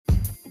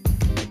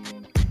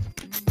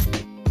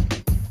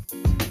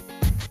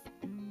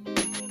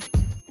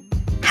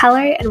Hello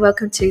and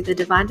welcome to the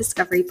Divine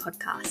Discovery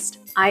podcast.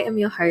 I am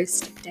your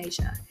host,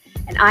 Deja,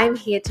 and I am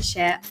here to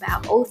share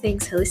about all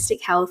things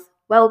holistic health,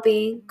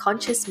 well-being,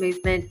 conscious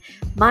movement,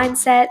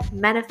 mindset,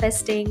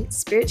 manifesting,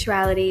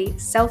 spirituality,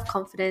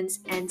 self-confidence,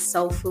 and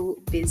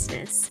soulful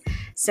business.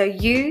 So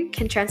you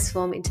can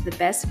transform into the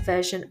best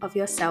version of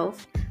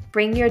yourself,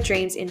 bring your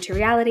dreams into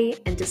reality,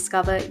 and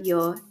discover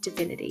your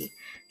divinity.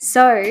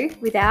 So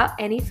without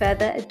any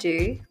further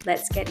ado,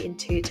 let's get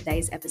into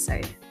today's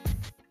episode.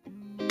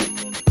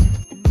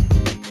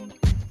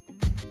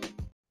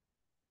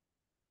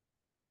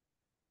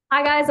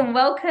 Hi guys, and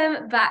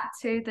welcome back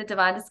to the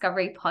Divine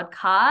Discovery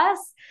podcast.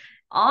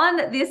 On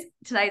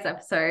today's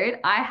episode,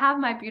 I have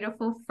my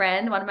beautiful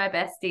friend, one of my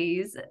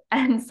besties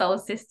and soul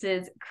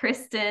sisters,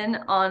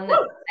 Cristin, on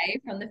today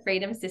from the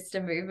Freedom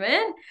Sister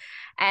Movement.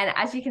 And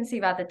as you can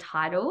see by the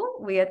title,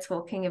 we are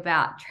talking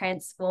about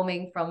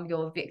transforming from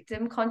your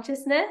victim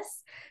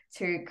consciousness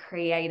to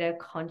creator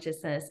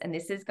consciousness. And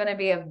this is going to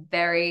be a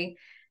very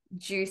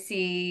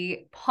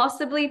juicy,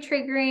 possibly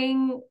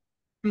triggering,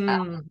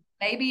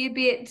 maybe a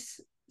bit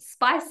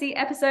spicy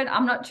episode.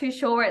 I'm not too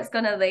sure where it's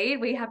going to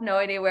lead. We have no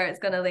idea where it's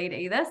going to lead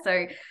either.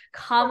 So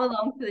come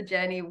along to the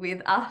journey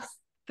with us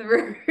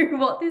through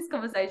what this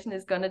conversation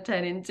is going to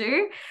turn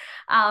into.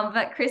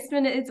 But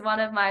Cristin is one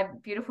of my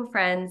beautiful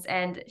friends,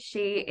 and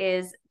she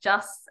is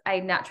just a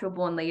natural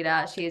born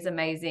leader. She is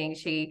amazing.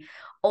 She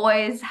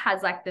always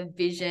has like the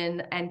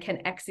vision and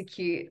can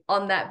execute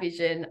on that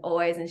vision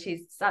always. And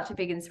she's such a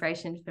big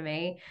inspiration for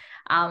me.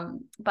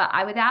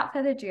 But without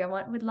further ado,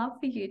 would love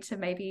for you to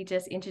maybe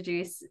just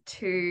introduce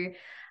to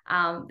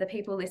the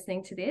people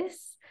listening to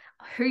this,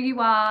 who you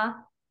are,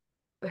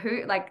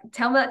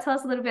 tell us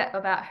a little bit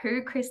about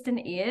who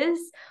Cristin is,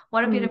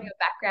 what a bit of your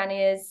background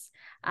is,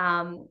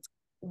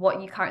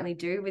 what you currently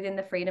do within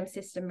the Freedom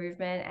Sister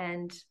Movement,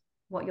 and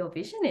what your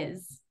vision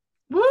is.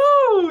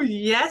 Woo!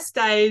 Yes,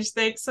 Dage.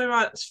 Thanks so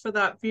much for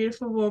that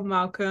beautiful warm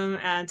welcome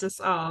and just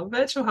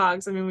virtual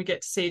hugs. I mean, we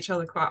get to see each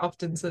other quite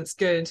often, so it's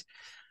good.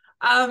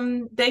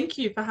 Thank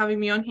you for having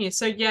me on here.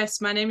 So yes,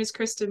 my name is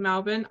Cristin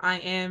Melbourne. I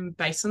am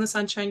based on the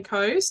Sunshine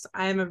Coast.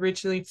 I am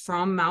originally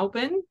from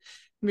Melbourne,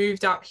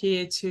 moved up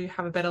here to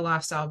have a better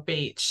lifestyle,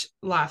 beach,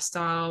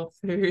 lifestyle,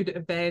 food,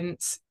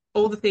 events,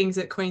 all the things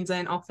that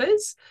Queensland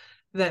offers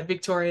that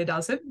Victoria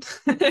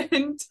doesn't.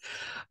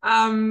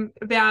 And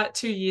about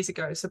 2 years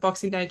ago, so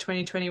Boxing Day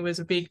 2020 was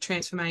a big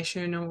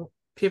transformational,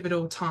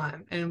 pivotal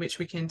time in which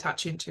we can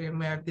touch into and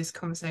where this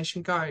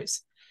conversation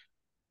goes.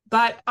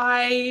 But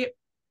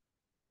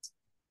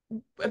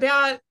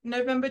about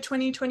November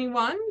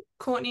 2021,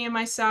 Courtney and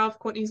myself,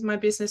 Courtney's my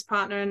business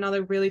partner,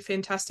 another really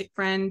fantastic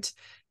friend,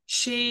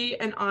 she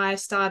and I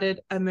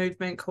started a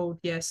movement called,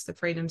 the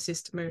Freedom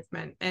Sister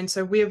Movement. And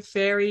so we're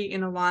very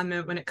in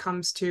alignment when it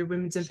comes to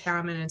women's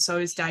empowerment, and so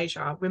is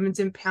Deja. Women's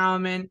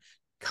empowerment,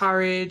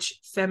 courage,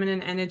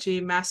 feminine energy,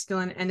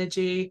 masculine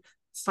energy,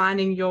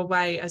 finding your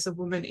way as a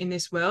woman in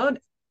this world,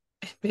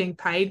 being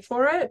paid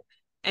for it,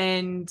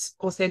 and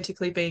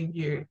authentically being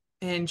you,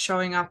 and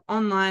showing up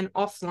online,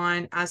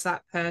 offline as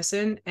that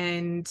person,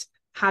 and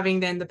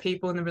having then the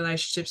people and the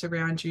relationships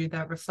around you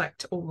that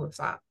reflect all of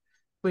that,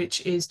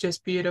 which is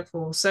just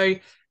beautiful. So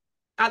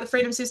at the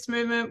Freedom Sister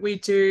Movement, we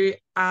do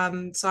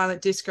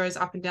silent discos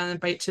up and down the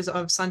beaches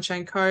of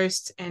Sunshine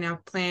Coast, and our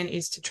plan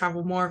is to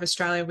travel more of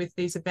Australia with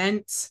these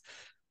events.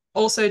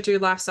 Also do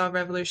lifestyle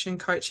revolution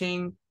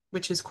coaching,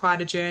 which is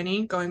quite a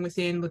journey, going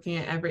within, looking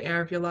at every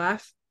area of your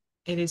life.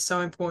 It is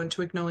so important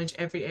to acknowledge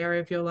every area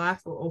of your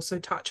life. We'll also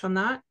touch on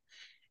that.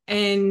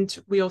 And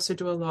we also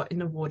do a lot in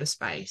the water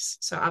space.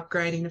 So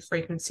upgrading the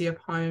frequency of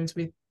homes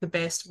with the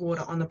best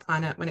water on the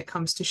planet when it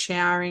comes to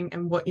showering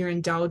and what you're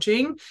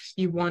indulging.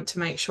 You want to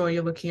make sure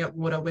you're looking at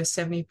water. We're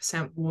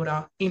 70%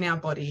 water in our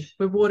body.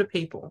 We're water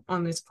people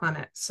on this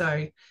planet.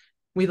 So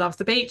we love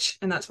the beach,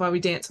 and that's why we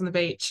dance on the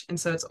beach. And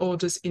so it's all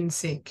just in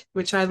sync,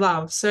 which I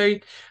love. So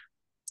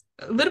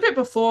a little bit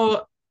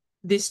before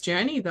this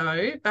journey,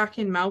 though, back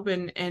in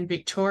Melbourne and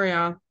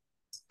Victoria,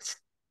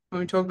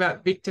 when we talk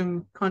about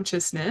victim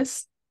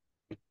consciousness,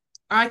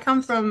 I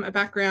come from a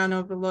background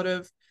of a lot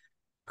of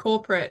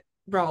corporate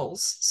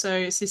roles. So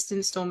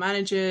assistant store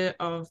manager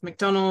of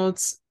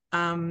McDonald's,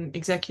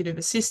 executive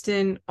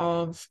assistant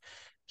of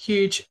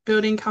huge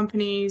building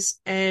companies.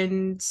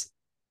 And,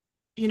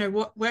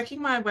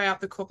 working my way up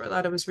the corporate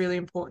ladder was really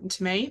important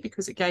to me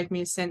because it gave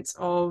me a sense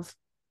of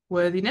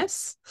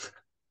worthiness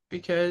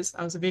because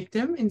I was a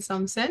victim in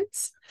some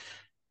sense.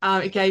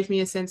 It gave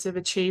me a sense of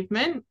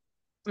achievement,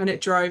 and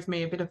it drove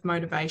me a bit of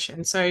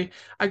motivation. So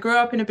I grew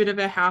up in a bit of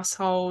a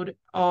household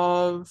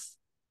of,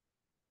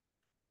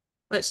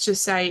 let's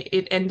just say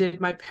it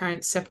ended my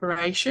parents'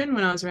 separation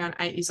when I was around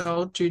 8 years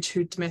old due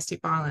to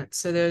domestic violence.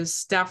 So there's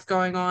stuff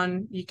going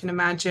on, you can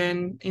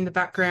imagine, in the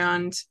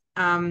background.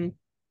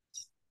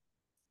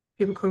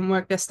 People couldn't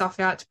work their stuff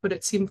out, to put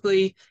it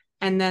simply,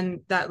 and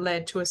then that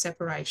led to a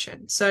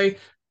separation. So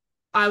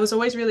I was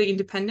always really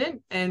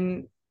independent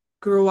and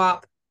grew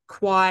up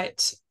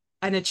quite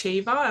an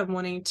achiever and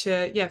wanting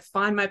to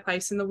find my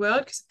place in the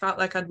world, because it felt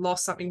like I'd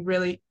lost something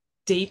really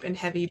deep and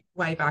heavy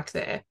way back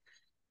there.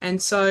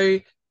 And so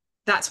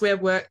that's where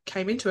work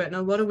came into it. And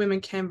a lot of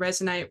women can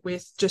resonate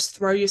with just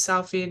throw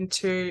yourself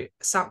into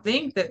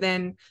something that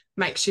then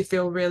makes you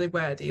feel really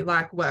worthy,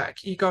 like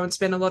work. You go and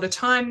spend a lot of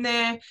time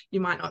there. You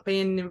might not be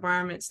in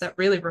environments that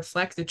really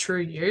reflect the true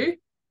you,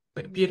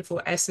 the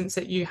beautiful essence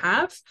that you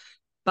have,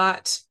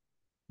 but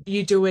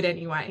you do it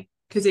anyway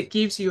because it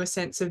gives you a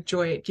sense of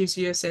joy. It gives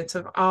you a sense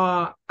of,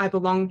 oh, I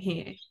belong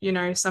here. You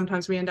know,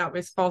 sometimes we end up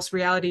with false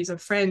realities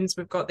of friends.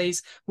 We've got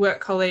these work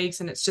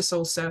colleagues and it's just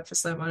all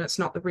surface level and it's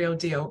not the real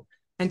deal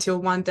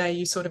until one day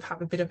you sort of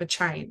have a bit of a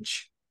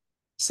change.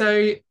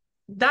 So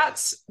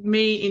that's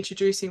me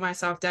introducing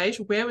myself, Dave.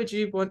 Where would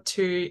you want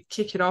to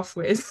kick it off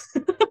with?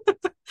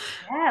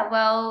 Yeah,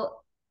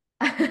 well,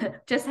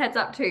 just heads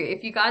up too.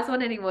 If you guys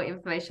want any more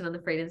information on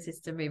the Freedom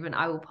System movement,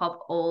 I will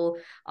pop all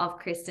of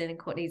Cristin and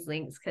Courtney's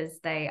links because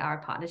they are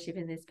a partnership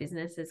in this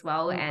business as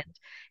well. Mm. And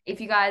if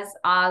you guys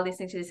are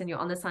listening to this and you're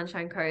on the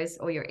Sunshine Coast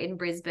or you're in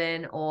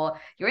Brisbane or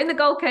you're in the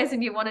Gold Coast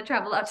and you want to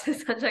travel up to the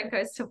Sunshine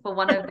Coast for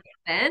one of the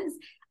events,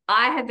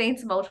 I have been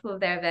to multiple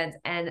of their events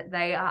and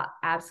they are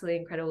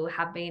absolutely incredible.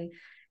 Have been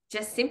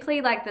just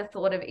simply like the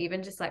thought of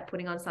even just like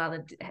putting on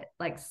silent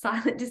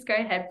disco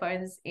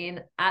headphones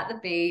in at the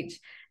beach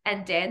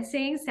and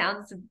dancing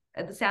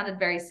sounded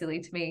very silly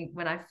to me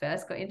when I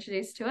first got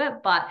introduced to it,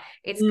 but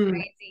it's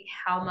crazy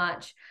how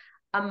much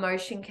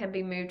emotion can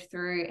be moved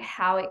through,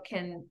 how it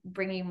can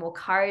bring you more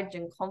courage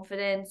and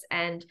confidence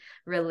and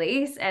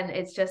release, and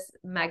it's just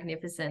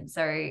magnificent.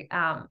 So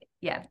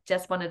yeah,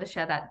 just wanted to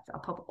share that. I'll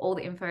pop all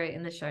the info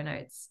in the show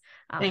notes.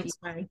 Thanks,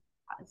 Mary.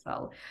 As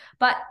well.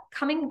 But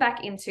coming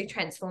back into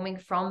transforming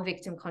from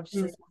victim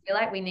consciousness, I feel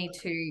like we need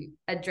to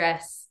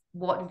address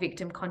what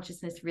victim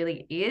consciousness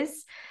really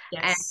is.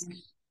 Yes. And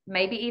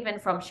maybe even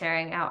from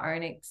sharing our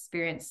own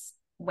experience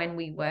when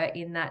we were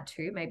in that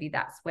too, maybe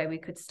that's where we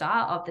could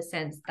start, of the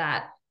sense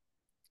that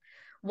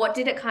what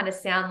did it kind of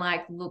sound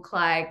like, look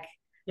like,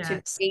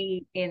 to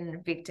be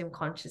in victim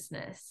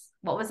consciousness?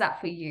 What was that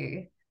for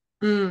you?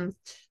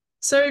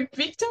 So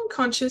victim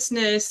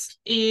consciousness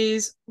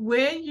is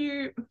where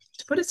you,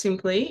 to put it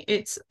simply,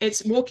 it's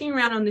walking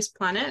around on this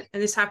planet,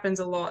 and this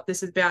happens a lot.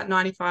 This is about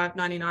 95,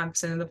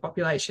 99% of the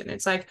population.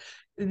 It's like,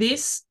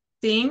 this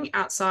thing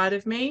outside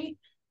of me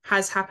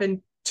has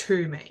happened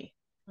to me.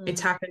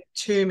 It's happened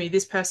to me.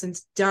 This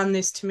person's done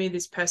this to me.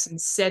 This person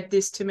said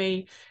this to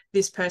me.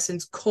 This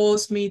person's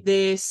caused me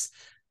this.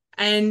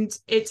 And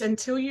it's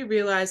until you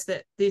realize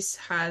that this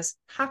has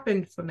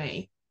happened for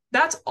me.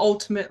 That's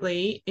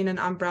ultimately, in an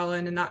umbrella,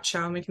 in a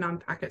nutshell, and we can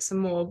unpack it some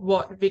more,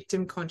 what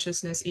victim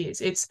consciousness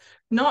is. It's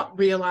not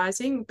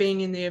realizing,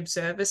 being in the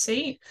observer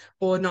seat,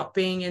 or not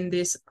being in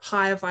this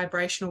higher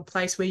vibrational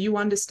place where you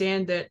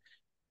understand that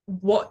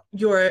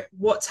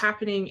what's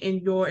happening in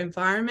your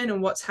environment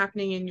and what's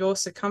happening in your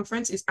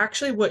circumference is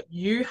actually what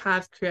you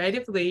have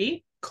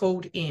creatively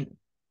called in.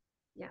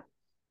 Yeah.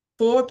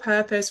 For a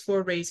purpose, for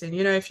a reason.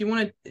 You know, if you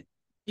want to,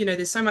 you know,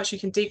 there's so much you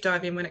can deep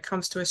dive in when it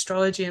comes to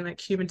astrology and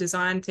like human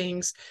design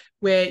things,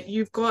 where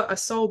you've got a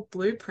soul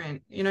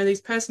blueprint. You know,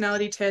 these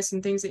personality tests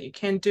and things that you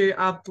can do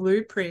are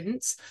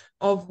blueprints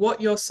of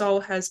what your soul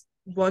has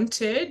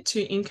wanted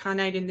to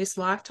incarnate in this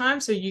lifetime,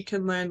 so you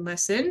can learn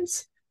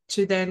lessons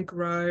to then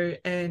grow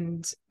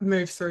and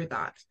move through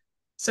that.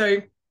 So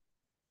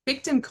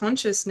victim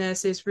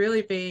consciousness is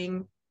really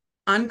being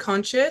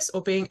unconscious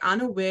or being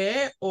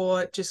unaware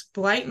or just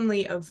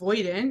blatantly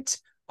avoidant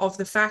of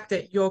the fact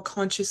that you're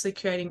consciously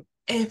creating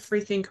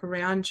everything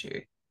around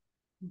you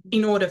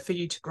in order for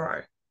you to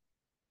grow.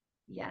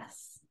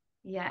 Yes.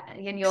 Yeah.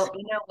 And your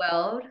inner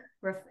world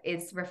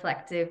is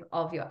reflective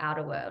of your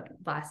outer world,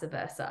 vice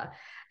versa.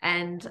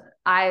 And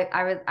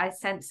I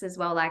sense as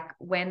well, like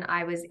when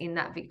I was in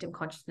that victim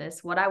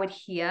consciousness, what I would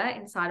hear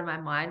inside of my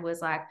mind was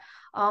like,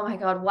 oh my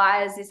God,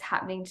 why is this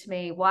happening to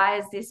me? Why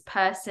is this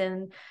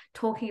person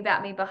talking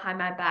about me behind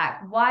my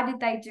back? Why did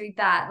they do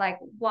that? Like,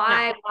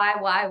 why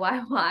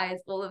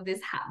is all of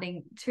this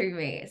happening to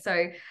me?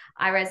 So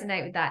I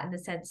resonate with that in the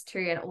sense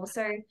too. And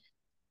also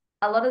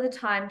a lot of the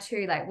time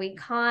too, like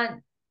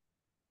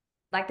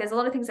there's a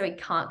lot of things that we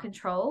can't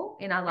control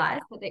in our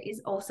lives, but there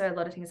is also a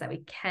lot of things that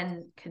we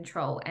can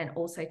control and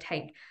also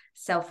take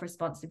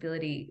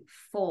self-responsibility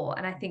for.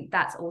 And I think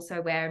that's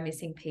also where a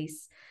missing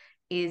piece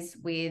is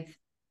with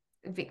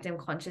victim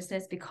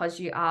consciousness,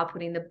 because you are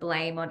putting the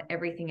blame on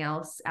everything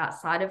else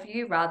outside of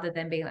you, rather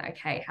than being like,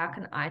 okay, how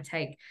can I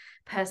take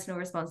personal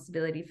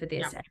responsibility for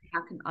this? And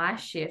how can I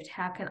shift?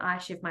 How can I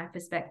shift my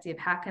perspective?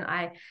 How can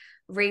I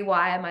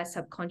rewire my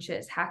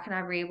subconscious? How can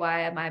I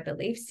rewire my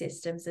belief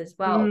systems as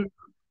well?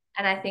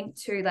 And I think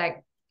too,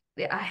 like,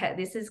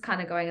 this is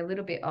kind of going a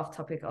little bit off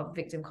topic of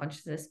victim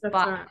consciousness,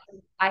 but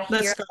I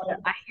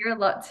hear a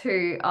lot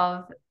too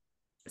of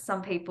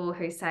some people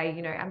who say,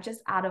 you know, I'm just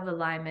out of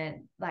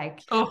alignment, like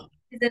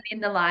isn't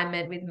in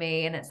alignment with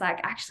me. And it's like,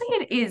 actually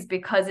it is,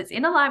 because it's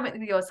in alignment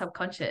with your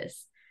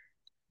subconscious.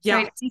 So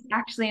it's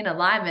actually in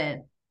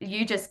alignment.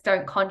 You just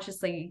don't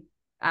consciously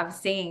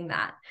seeing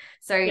that.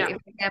 So Yeah.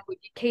 if, for example,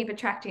 you keep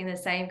attracting the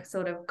same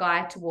sort of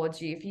guy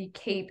towards you, if you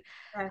keep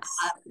Yes.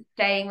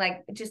 staying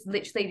like just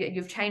literally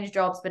you've changed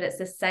jobs, but it's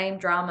the same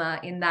drama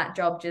in that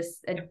job,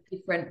 just a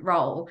different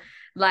role,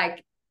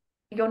 like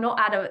you're not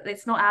out of,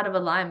 it's not out of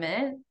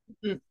alignment.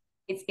 Mm.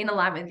 It's in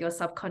alignment with your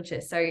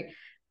subconscious. So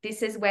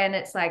this is when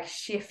it's like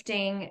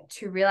shifting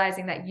to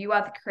realizing that you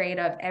are the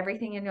creator of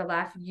everything in your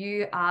life.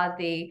 You are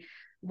the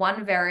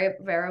one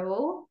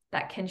variable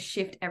that can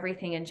shift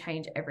everything and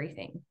change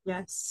everything.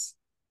 Yes.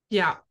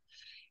 Yeah.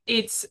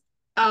 It's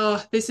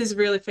oh, this is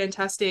really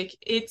fantastic.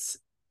 It's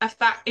a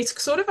fact.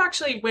 It's sort of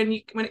actually when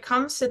it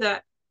comes to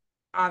that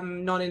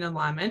I'm not in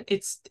alignment,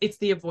 it's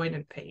the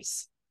avoidant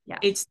piece. Yeah.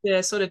 It's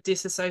the sort of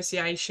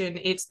disassociation.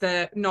 It's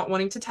the not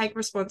wanting to take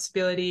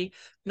responsibility,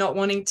 not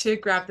wanting to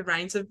grab the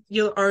reins of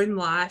your own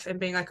life and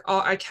being like,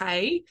 oh,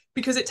 okay.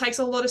 Because it takes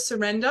a lot of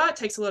surrender. It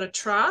takes a lot of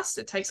trust.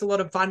 It takes a lot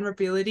of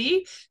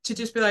vulnerability to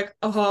just be like,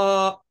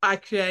 oh, I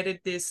created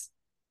this.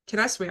 Can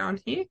I swear on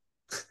here?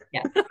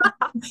 Yeah.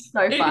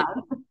 So fun.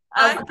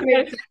 I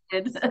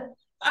created,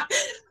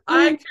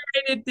 I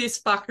created this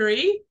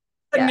fuckery,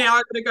 but Yeah. now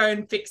I've got to go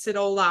and fix it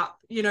all up,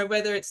 you know,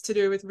 whether it's to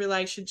do with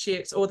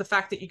relationships or the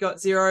fact that you got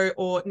zero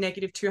or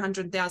negative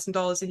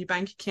 $200,000 in your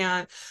bank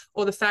account,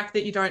 or the fact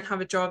that you don't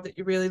have a job that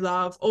you really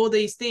love. All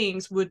these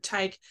things would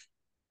take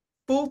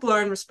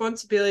full-blown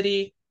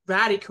responsibility,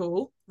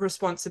 radical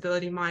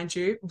responsibility, mind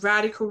you,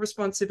 radical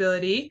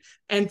responsibility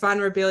and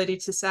vulnerability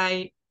to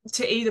say,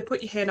 to either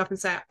put your hand up and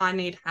say, I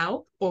need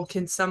help, or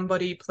can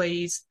somebody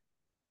please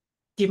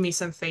give me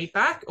some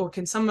feedback, or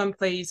can someone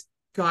please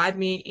guide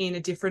me in a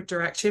different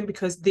direction,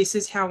 because this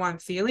is how I'm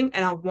feeling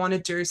and I want to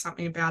do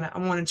something about it. I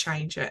want to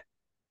change it.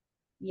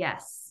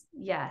 Yes.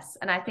 Yes.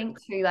 And I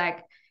think too,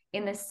 like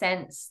in the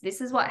sense,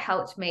 this is what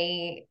helped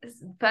me,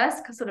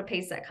 first sort of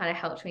piece that kind of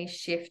helped me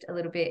shift a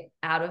little bit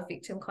out of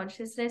victim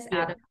consciousness,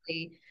 out of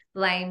the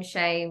blame,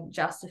 shame,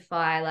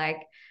 justify,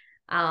 like,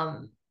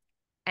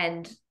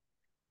 and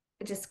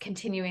just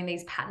continuing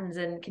these patterns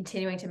and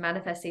continuing to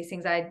manifest these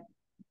things I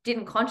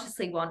didn't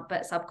consciously want,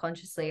 but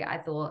subconsciously I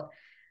thought,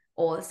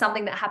 or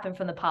something that happened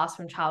from the past,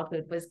 from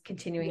childhood, was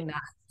continuing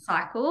that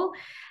cycle.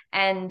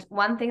 And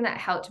one thing that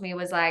helped me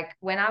was like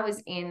when I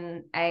was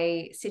in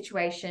a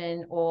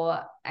situation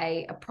or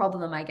a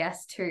problem, I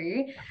guess,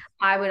 too,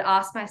 I would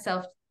ask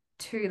myself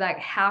to like,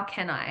 how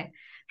can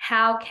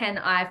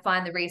I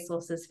find the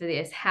resources for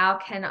this? How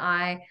can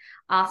I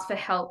ask for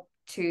help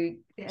to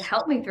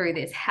help me through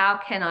this? How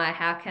can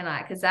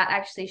I? Because that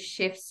actually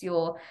shifts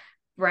your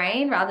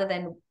brain rather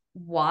than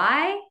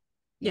why,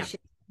 you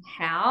shift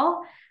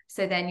how.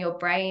 So then your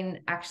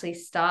brain actually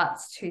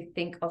starts to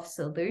think of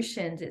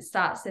solutions. It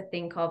starts to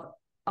think of,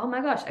 oh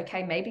my gosh,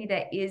 okay, maybe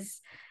there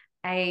is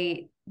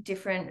a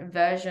different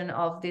version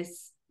of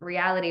this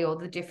reality, or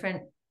the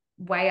different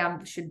way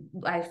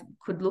I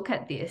could look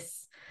at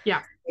this.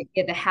 Yeah.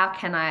 The how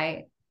can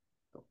I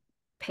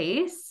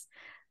piece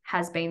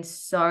has been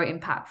so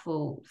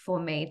impactful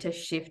for me to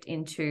shift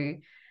into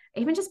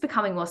even just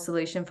becoming more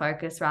solution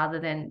focused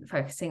rather than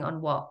focusing on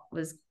what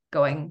was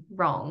going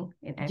wrong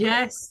in air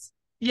quotes.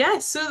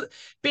 Yes. So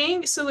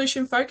being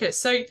solution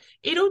focused. So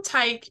it'll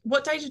take,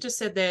 what Deja just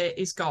said there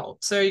is gold.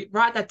 So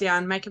write that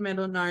down, make a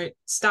mental note,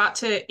 start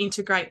to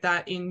integrate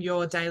that in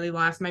your daily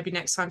life. Maybe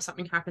next time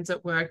something happens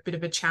at work, a bit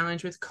of a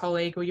challenge with a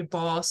colleague or your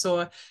boss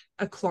or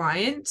a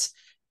client,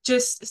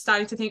 just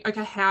starting to think,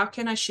 okay, how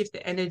can I shift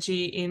the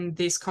energy in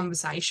this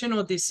conversation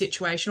or this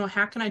situation? Or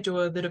how can I do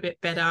a little bit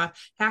better?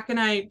 How can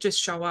I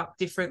just show up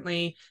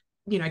differently?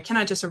 You know, can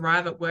I just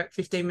arrive at work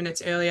 15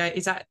 minutes earlier?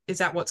 Is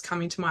that what's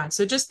coming to mind?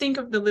 So just think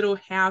of the little,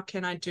 how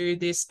can I do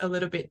this a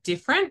little bit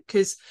different?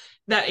 Because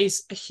that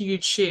is a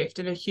huge shift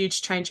and a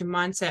huge change in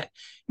mindset.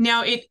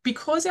 Now,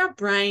 because our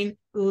brain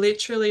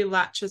literally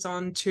latches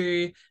on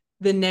to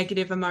the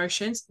negative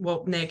emotions,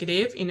 well,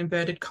 negative in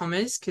inverted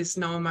commas, because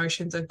no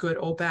emotions are good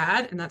or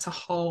bad, and that's a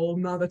whole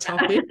nother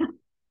topic.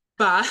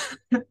 But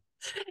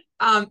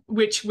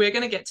which we're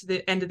going to get to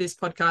the end of this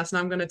podcast and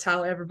I'm going to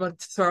tell everybody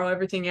to throw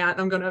everything out.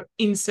 I'm going to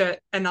insert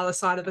another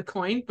side of the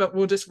coin, but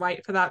we'll just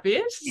wait for that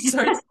bit.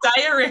 So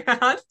stay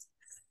around.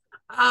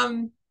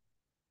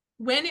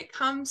 When it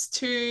comes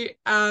to,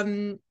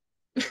 I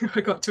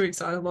got too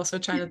excited, I lost my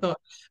train of thought.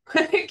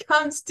 When it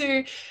comes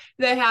to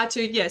the how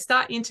to,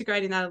 start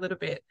integrating that a little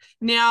bit.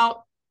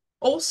 Now,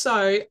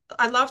 also,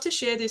 I love to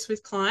share this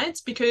with clients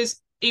because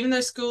even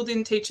though school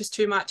didn't teach us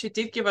too much, it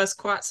did give us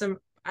quite some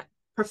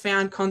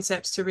profound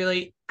concepts to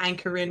really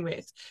anchor in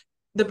with.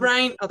 The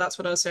brain, that's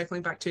what I was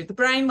circling back to. The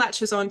brain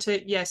latches onto,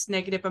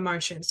 negative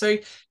emotion. So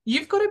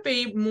you've got to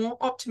be more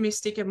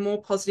optimistic and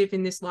more positive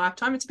in this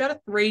lifetime. It's about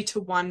a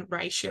 3-to-1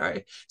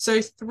 ratio.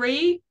 So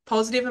 3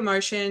 positive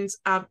emotions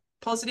are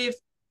positive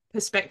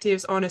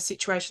perspectives on a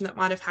situation that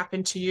might have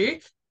happened to you,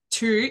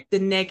 to the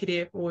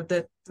negative, or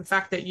the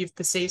fact that you've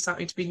perceived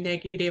something to be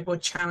negative or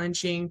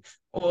challenging,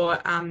 or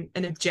an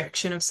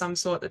objection of some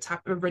sort that's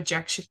happened,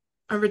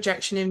 a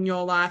rejection in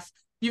your life.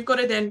 You've got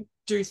to then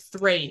do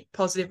 3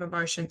 positive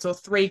emotions or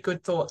 3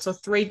 good thoughts or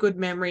 3 good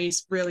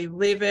memories, really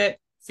live it,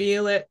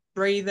 feel it,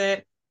 breathe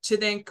it, to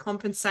then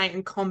compensate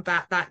and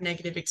combat that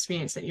negative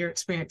experience that you're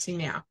experiencing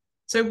now.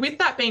 So with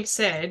that being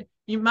said,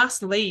 you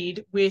must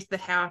lead with the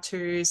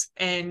how-tos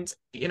and,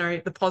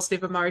 the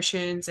positive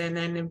emotions, and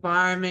then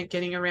environment,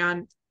 getting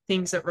around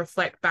things that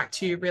reflect back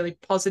to you really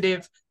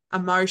positive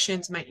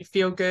emotions, make you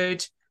feel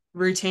good,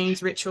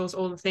 routines, rituals,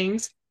 all the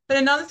things. But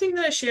another thing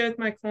that I share with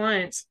my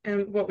clients,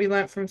 and what we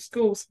learned from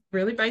schools,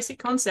 really basic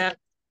concept,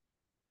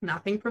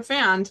 nothing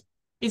profound,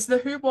 is the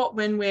who, what,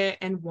 when, where,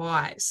 and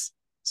whys.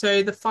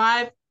 So the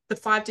five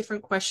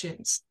different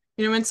questions.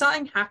 When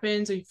something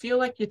happens or you feel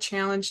like you're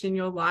challenged in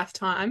your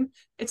lifetime,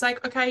 it's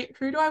like, okay,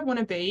 who do I want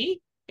to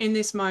be in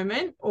this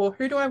moment? Or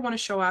who do I want to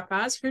show up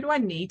as? Who do I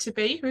need to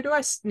be? Who do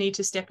I need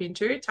to step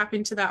into? Tap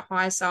into that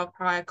higher self,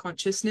 higher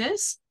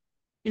consciousness.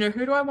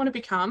 Who do I want to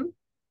become?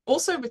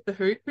 Also with the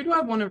who do I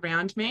want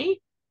around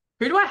me?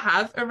 Who do I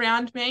have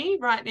around me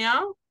right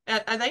now?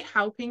 Are they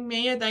helping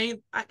me?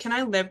 Can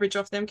I leverage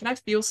off them? Can I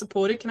feel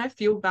supported? Can I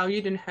feel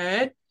valued and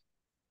heard?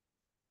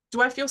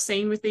 Do I feel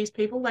seen with these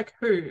people? Like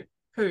who?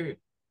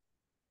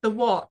 The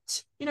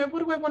what? What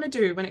do I want to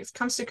do when it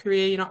comes to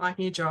career? You're not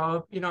liking your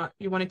job.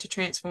 You wanted to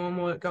transform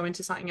or go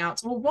into something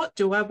else. Well, what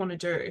do I want to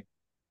do?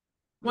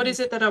 What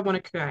is it that I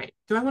want to create?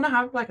 Do I want to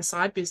have like a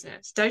side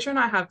business? Deja and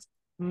I have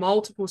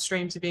multiple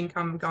streams of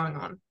income going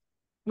on.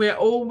 We're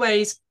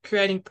always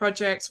creating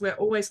projects. We're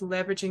always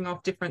leveraging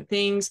off different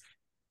things.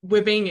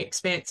 We're being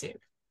expansive.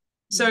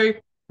 So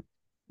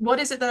what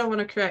is it that I want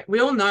to create? We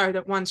all know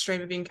that one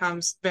stream of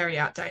income's very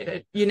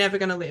outdated. You're never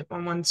going to live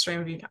on one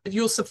stream of income.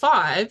 You'll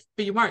survive,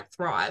 but you won't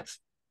thrive.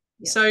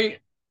 Yeah. So,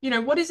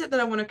 what is it that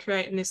I want to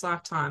create in this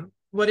lifetime?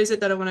 What is it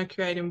that I want to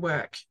create in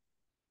work?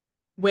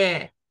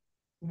 Where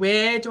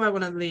do I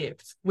want to live?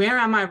 Where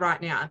am I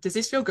right now? Does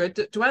this feel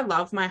good? Do I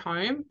love my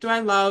home? Do I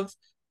love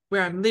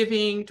where I'm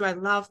living? Do I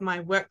love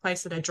my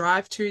workplace that I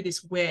drive to?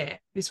 This where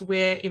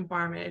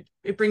environment.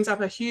 It brings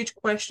up a huge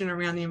question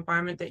around the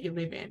environment that you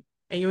live in.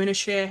 Are you in a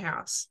share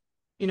house?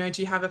 Do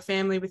you have a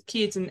family with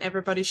kids and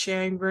everybody's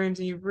sharing rooms,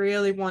 and you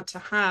really want to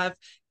have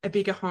a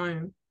bigger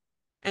home,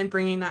 and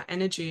bringing that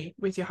energy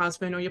with your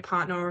husband or your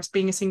partner, or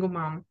being a single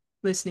mom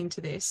listening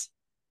to this?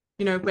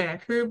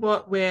 Where, who,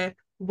 what, where,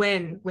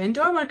 when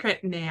do I want to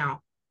create?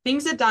 Now.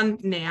 Things are done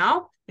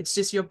now. It's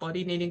just your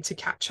body needing to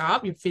catch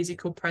up, your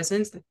physical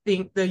presence,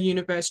 the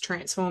universe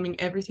transforming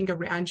everything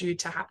around you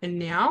to happen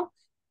now.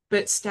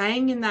 But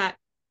staying in that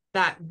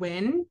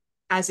when,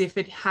 as if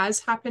it has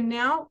happened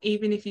now,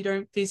 even if you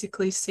don't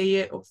physically see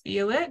it or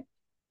feel it,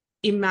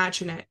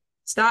 imagine it.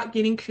 Start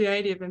getting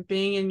creative and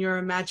being in your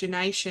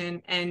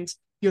imagination and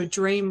your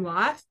dream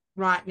life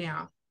right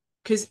now,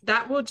 because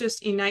that will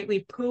just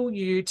innately pull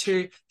you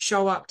to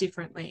show up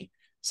differently.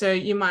 So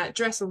you might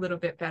dress a little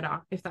bit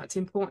better if that's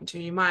important to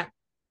you. You might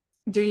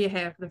do your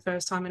hair for the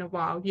first time in a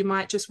while. You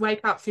might just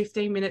wake up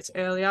 15 minutes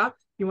earlier.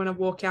 You want to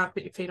walk out,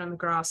 put your feet on the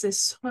grass. There's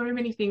so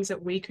many things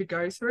that we could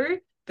go through,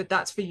 but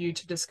that's for you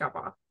to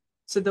discover.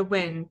 So the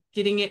when,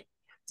 getting it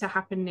to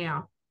happen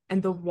now,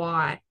 and the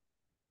why.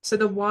 So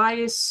the why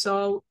is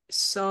so,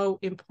 so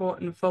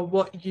important for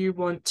what you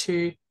want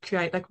to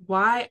create. Like,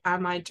 why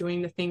am I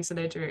doing the things that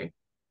I do?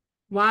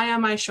 Why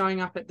am I showing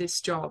up at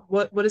this job?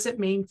 What does it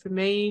mean for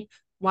me?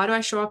 Why do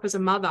I show up as a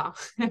mother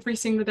every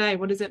single day?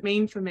 What does it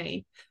mean for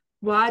me?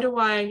 Why do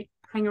I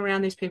hang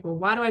around these people?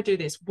 Why do I do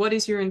this? What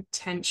is your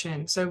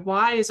intention? So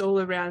why is all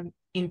around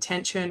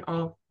intention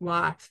of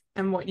life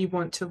and what you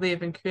want to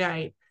live and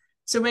create.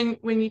 So when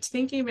you're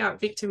thinking about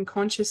victim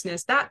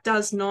consciousness, that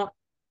does not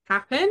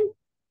happen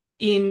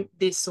in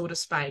this sort of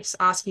space.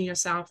 Asking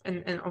yourself,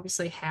 and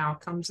obviously how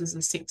comes as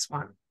the sixth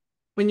one.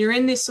 When you're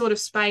in this sort of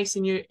space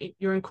and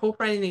you're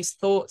incorporating these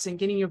thoughts and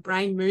getting your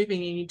brain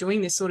moving and you're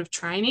doing this sort of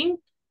training,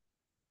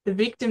 the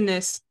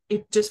victimness,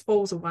 it just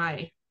falls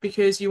away,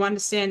 because you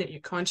understand that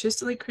you're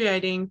consciously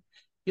creating,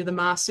 you're the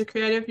master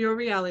creator of your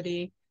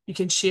reality. You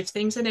can shift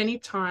things at any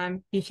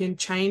time. You can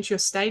change your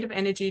state of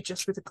energy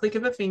just with a click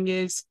of a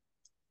fingers,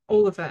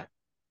 all of it.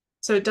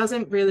 So it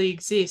doesn't really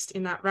exist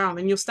in that realm.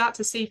 And you'll start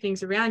to see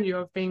things around you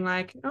of being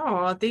like,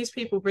 oh, these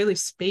people really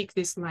speak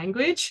this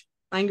language.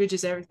 Language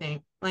is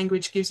everything.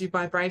 Language gives you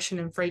vibration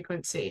and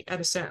frequency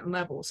at a certain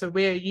level. So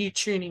where are you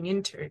tuning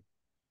into?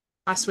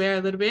 I swear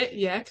a little bit,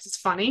 yeah, because it's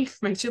funny,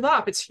 makes you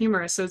laugh. It's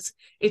humorous. So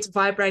it's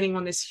vibrating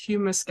on this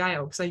humor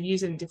scale, because I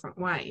use it in different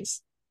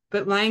ways.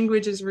 But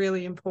language is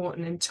really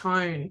important, and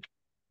tone.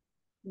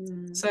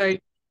 So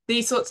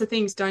these sorts of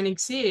things don't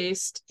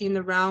exist in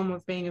the realm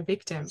of being a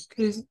victim,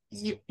 because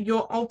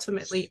you're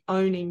ultimately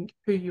owning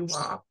who you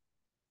are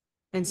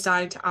and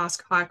starting to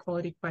ask high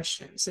quality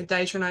questions. So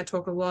Deja and I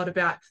talk a lot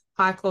about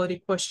high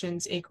quality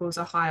questions equals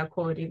a higher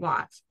quality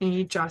life. And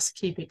you just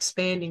keep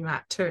expanding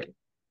that too.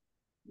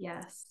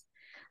 Yes.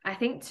 I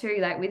think too,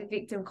 like with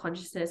victim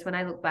consciousness, when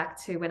I look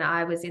back to when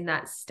I was in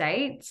that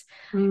state,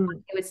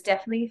 it was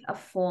definitely a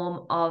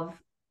form of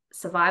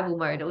survival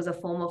mode. It was a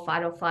form of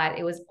fight or flight.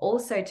 It was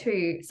also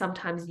too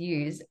sometimes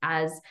used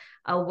as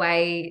a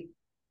way,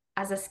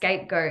 as a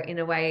scapegoat in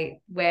a way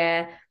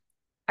where,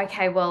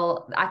 okay,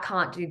 well, I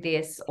can't do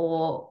this,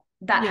 or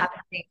that Yeah.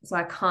 happened to me, so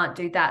I can't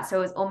do that. So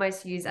it was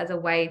almost used as a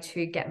way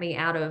to get me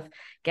out of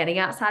getting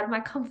outside of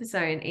my comfort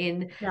zone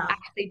in Yeah.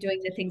 actually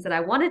doing the things that I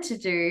wanted to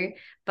do.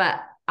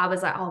 But I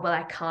was like, oh, well,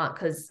 I can't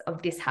because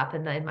of this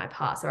happened in my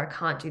past, or I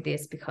can't do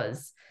this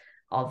because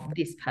of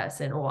this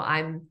person, or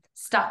I'm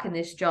stuck in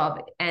this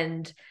job.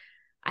 And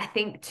I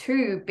think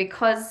too,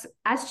 because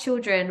as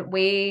children,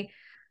 we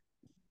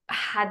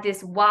had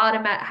this wild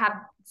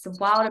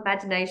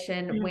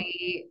imagination. Yeah.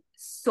 We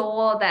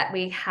saw that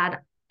we had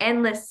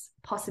endless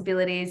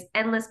possibilities,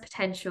 endless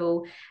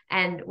potential,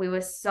 and we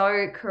were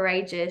so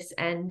courageous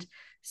and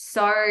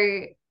so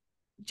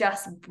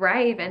just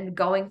brave and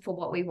going for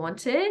what we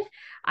wanted.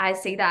 I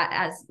see that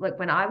as like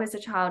when I was a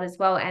child as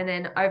well. And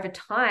then over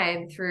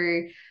time,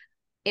 through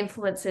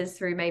influences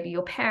through maybe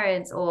your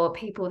parents or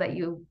people that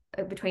you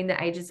between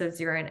the ages of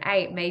 0 and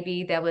 8,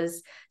 maybe there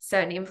was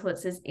certain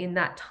influences in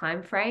that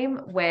time frame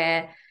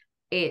where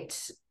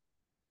it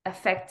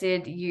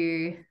affected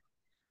you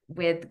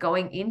with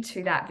going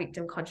into that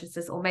victim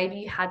consciousness, or maybe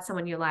you had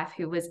someone in your life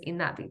who was in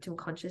that victim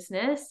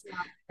consciousness. Yeah.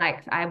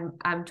 Like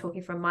I'm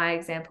talking from my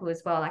example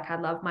as well. Like I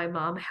love my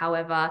mom,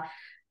 however,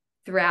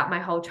 throughout my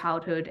whole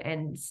childhood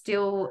and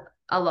still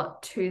a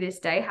lot to this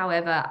day.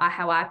 However,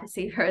 how I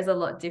perceive her is a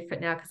lot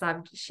different now because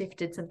I've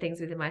shifted some things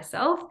within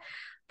myself.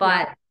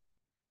 But Yeah.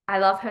 I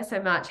love her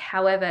so much.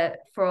 However,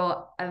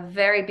 for a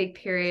very big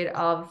period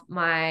of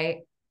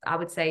my, I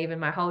would say even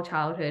my whole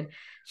childhood,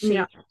 she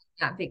Yeah. was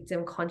in that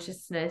victim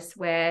consciousness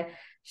where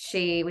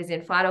she was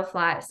in fight or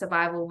flight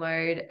survival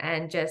mode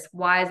and just,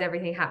 why is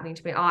everything happening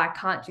to me? Oh, I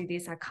can't do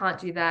this, I can't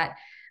do that.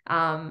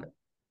 So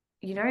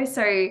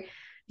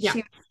Yeah. she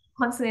was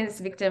constantly in this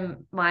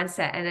victim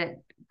mindset, and it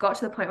got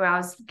to the point where I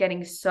was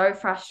getting so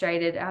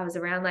frustrated. I was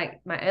around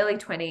like my early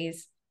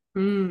 20s,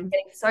 Mm.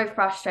 getting so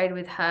frustrated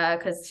with her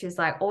because she was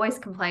like always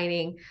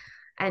complaining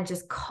and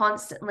just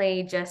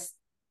constantly just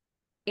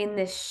in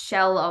this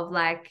shell of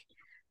like,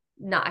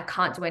 no, I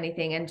can't do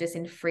anything, and just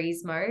in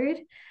freeze mode,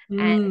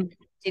 and Mm.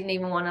 didn't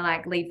even want to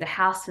like leave the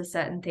house for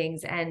certain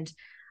things. And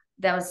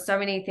there was so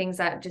many things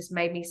that just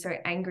made me so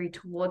angry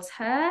towards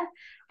her.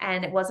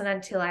 And it wasn't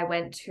until I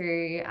went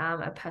to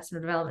a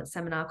personal development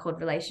seminar called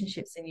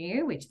Relationships in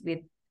You, which with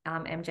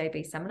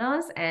MJB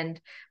seminars, and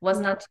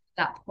wasn't Yeah. until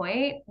that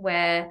point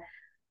where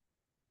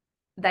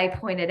they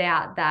pointed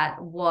out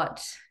that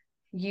what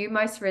you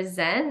most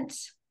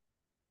resent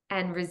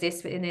and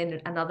resist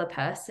within another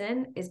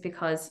person is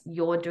because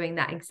you're doing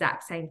that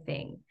exact same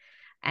thing.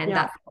 And Yeah.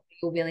 that's what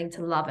you're willing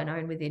to love and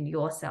own within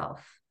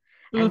yourself.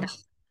 And Ugh.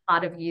 that's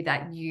part of you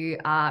that you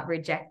are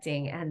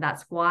rejecting. And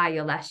that's why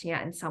you're lashing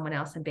out in someone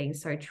else and being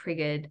so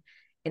triggered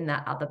in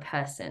that other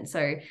person.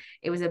 So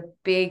it was a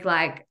big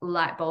like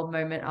light bulb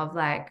moment of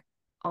like,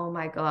 oh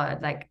my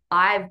God, like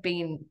I've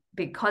been,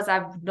 because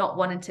I've not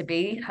wanted to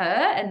be her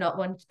and not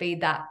wanted to be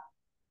that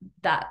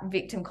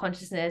victim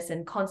consciousness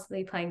and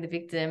constantly playing the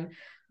victim,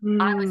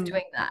 I was Mm.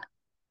 doing that.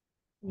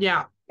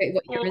 Yeah.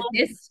 What you Oh,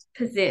 resist,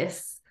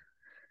 persist.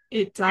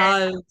 it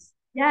And does.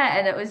 yeah,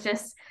 and it was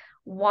just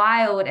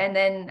wild. And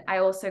then I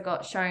also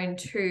got shown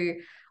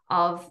too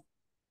of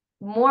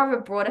more of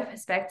a broader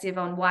perspective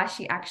on why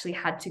she actually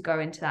had to go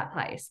into that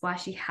place, why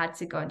she had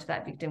to go into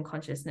that victim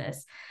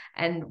consciousness,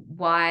 and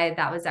why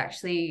that was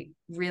actually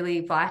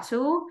really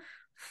vital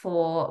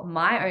for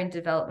my own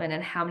development,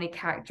 and how many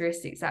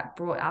characteristics that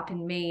brought up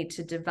in me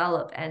to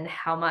develop, and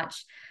how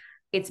much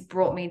it's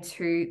brought me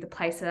to the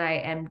place that I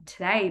am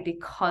today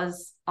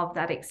because of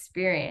that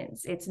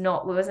experience. It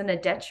wasn't a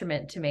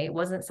detriment to me. It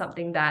wasn't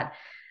something that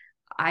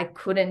I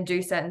couldn't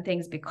do certain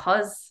things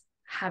because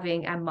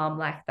having a mum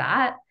like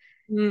that.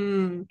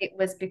 Mm.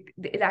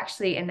 It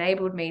actually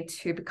enabled me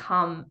to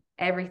become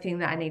everything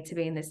that I need to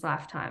be in this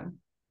lifetime.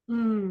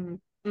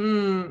 Mm.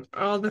 Mm.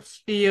 Oh, the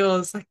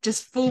feels like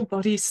just full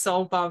body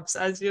soul bumps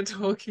as you're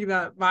talking,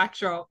 that mic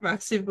drop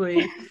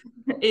massively.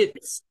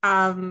 It's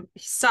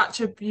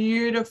such a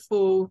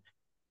beautiful,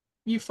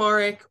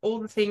 euphoric, all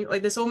the things,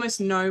 like there's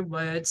almost no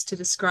words to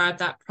describe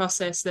that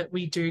process that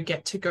we do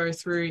get to go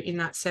through in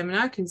that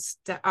seminar, because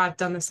I've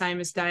done the same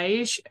as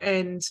Dej,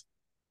 and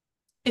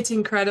it's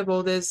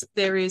incredible.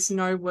 There is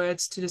no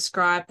words to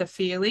describe the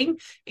feeling,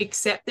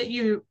 except that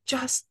you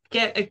just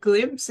get a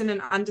glimpse and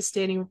an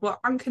understanding of what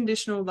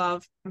unconditional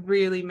love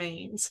really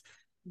means.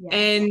 Yeah.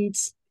 And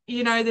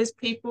there's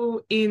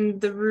people in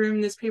the room,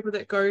 there's people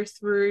that go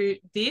through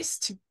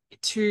this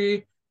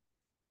to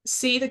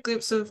see the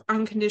glimpse of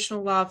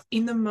unconditional love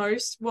in the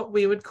most, what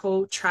we would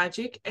call,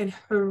 tragic and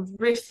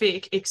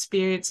horrific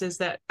experiences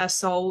that a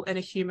soul and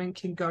a human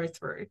can go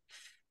through.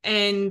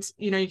 And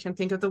you can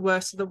think of the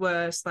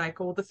worst,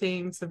 like all the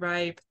things, the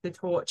rape, the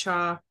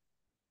torture,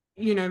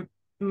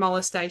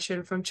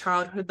 molestation from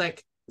childhood,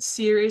 like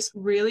serious,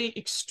 really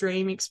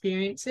extreme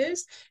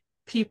experiences.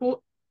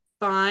 People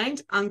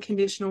find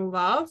unconditional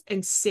love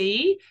and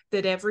see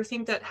that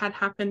everything that had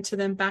happened to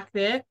them back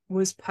there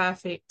was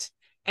perfect.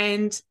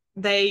 And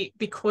they,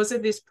 because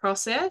of this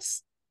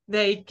process,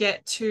 they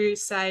get to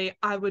say,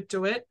 I would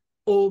do it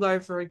all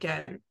over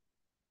again.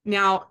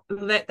 Now,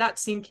 let that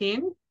sink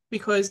in.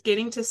 because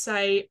getting to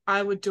say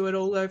I would do it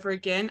all over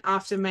again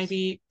after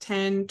maybe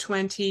 10,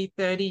 20,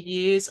 30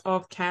 years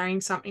of carrying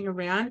something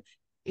around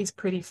is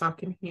pretty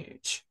fucking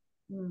huge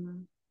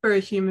for a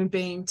human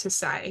being to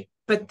say.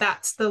 But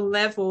that's the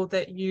level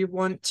that you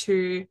want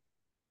to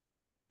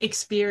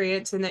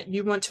experience and that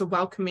you want to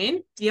welcome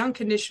in, the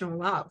unconditional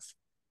love.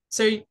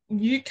 So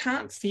you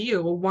can't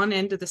feel one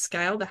end of the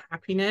scale, the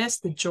happiness,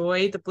 the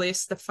joy, the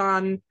bliss, the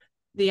fun,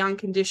 the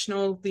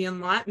unconditional, the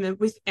enlightenment,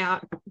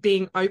 without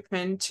being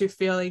open to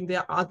feeling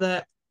the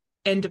other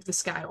end of the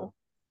scale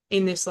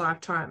in this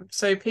lifetime.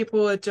 So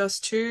people are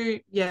just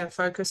too,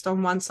 focused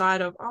on one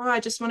side of, oh, I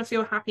just want to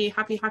feel happy,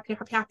 happy, happy,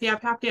 happy, happy,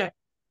 happy, happy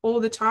all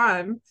the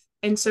time.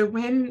 And so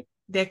when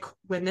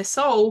their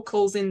soul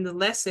calls in the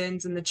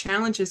lessons and the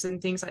challenges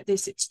and things like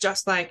this, it's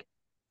just like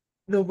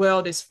the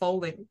world is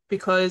falling,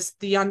 because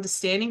the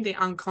understanding, the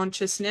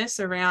unconsciousness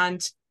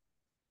around,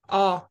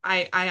 oh,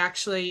 I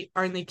actually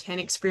only can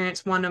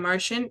experience one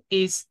emotion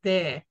is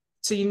there.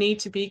 So you need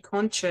to be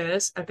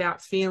conscious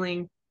about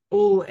feeling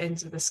all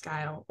ends of the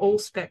scale, all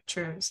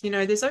spectrums. You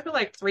know, there's over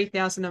like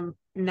 3,000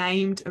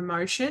 named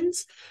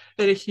emotions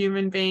that a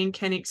human being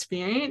can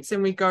experience.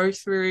 And we go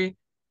through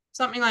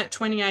something like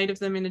 28 of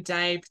them in a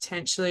day,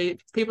 potentially.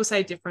 People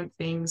say different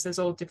things. There's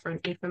all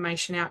different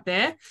information out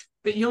there.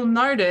 But you'll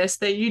notice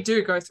that you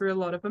do go through a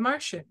lot of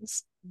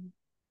emotions.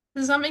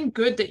 There's something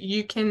good that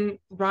you can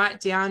write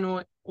down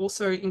or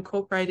also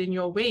incorporate in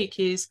your week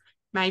is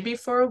maybe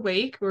for a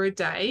week or a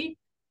day,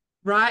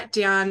 write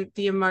down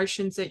the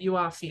emotions that you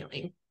are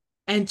feeling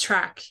and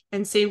track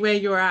and see where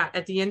you're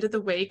at the end of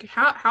the week.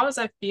 How was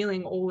I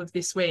feeling all of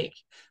this week?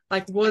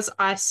 Like, was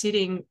I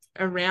sitting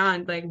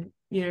around like,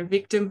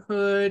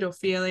 victimhood, or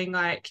feeling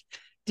like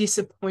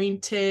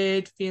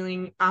disappointed,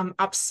 feeling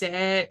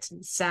upset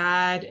and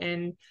sad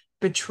and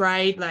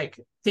betrayed, like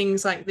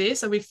things like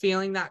this? Are we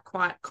feeling that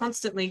quite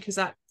constantly? Because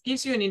that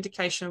gives you an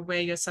indication of where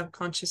you're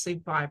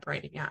subconsciously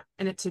vibrating at,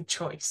 and it's a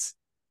choice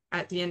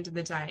at the end of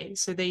the day.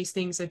 So these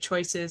things are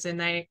choices,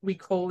 and we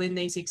call in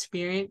these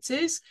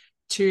experiences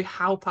to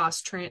help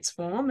us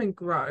transform and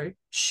grow,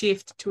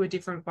 shift to a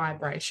different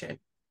vibration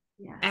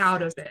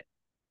out of it.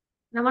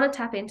 And I want to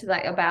tap into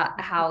that about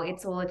how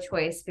it's all a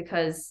choice,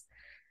 because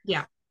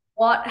yeah,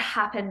 what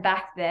happened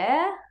back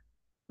there,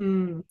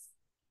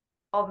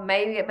 or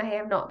maybe it may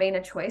have not been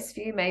a choice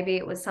for you. Maybe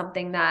it was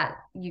something that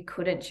you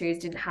couldn't choose,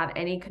 didn't have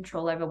any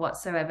control over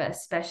whatsoever,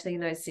 especially in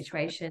those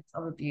situations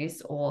of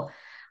abuse or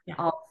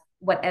of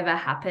whatever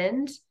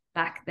happened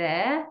back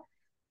there.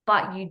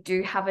 But you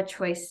do have a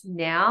choice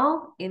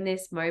now in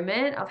this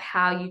moment of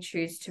how you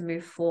choose to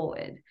move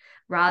forward,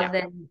 rather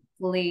than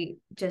fully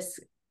just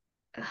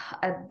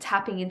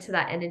tapping into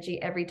that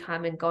energy every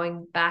time and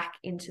going back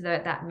into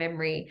that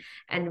memory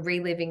and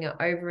reliving it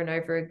over and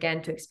over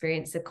again to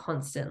experience the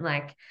constant,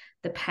 like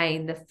the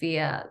pain, the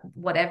fear,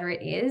 whatever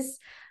it is.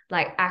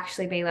 Like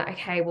actually being like,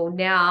 okay, well,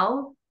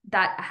 now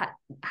that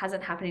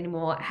hasn't happened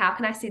anymore. How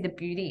can I see the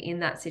beauty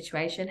in that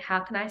situation? How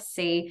can I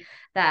see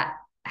that,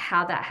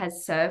 how that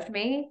has served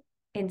me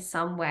in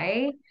some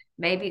way?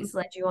 Maybe it's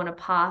led you on a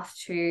path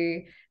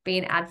to be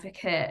an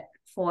advocate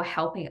for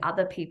helping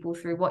other people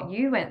through what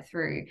you went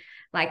through.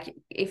 Like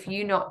if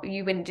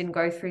didn't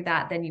go through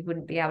that, then you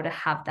wouldn't be able to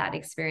have that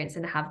experience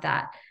and have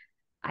that,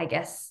 I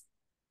guess,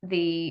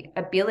 the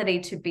ability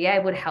to be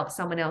able to help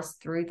someone else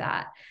through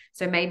that.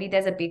 So maybe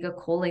there's a bigger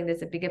calling,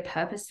 there's a bigger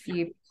purpose for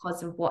you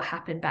because of what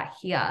happened back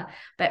here.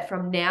 But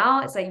from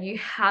now, it's like you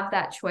have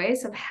that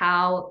choice of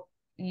how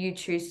you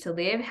choose to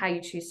live, how you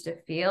choose to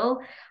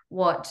feel,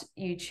 what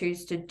you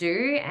choose to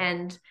do.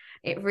 And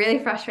it really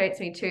frustrates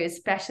me too,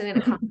 especially when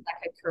it comes to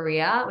like a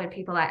career, when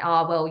people are like,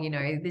 oh,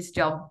 well, this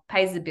job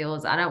pays the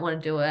bills. I don't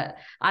want to do it.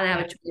 I don't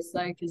have a choice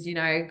though, because,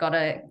 got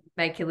to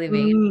make a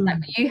living.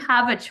 Like, you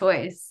have a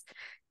choice.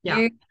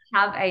 You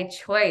have a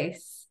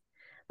choice.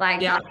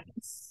 Like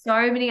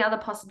so many other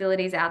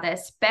possibilities out there,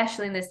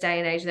 especially in this day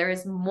and age. There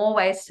is more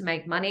ways to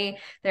make money.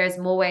 There is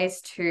more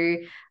ways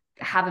to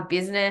have a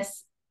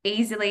business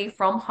easily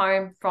from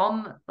home,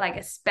 from like,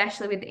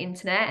 especially with the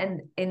internet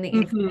and in the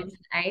information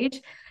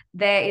age.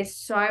 There is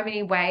so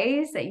many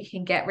ways that you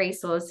can get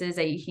resources,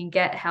 that you can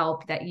get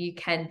help, that you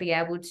can be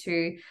able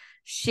to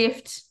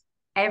shift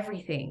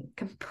everything,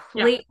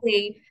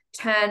 completely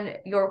turn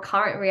your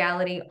current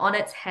reality on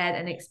its head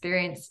and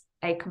experience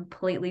a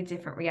completely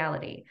different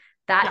reality.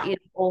 That is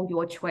all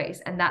your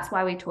choice. And that's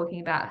why we're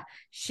talking about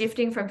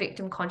shifting from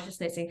victim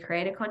consciousness and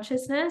creator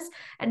consciousness.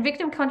 And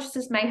victim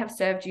consciousness may have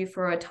served you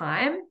for a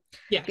time.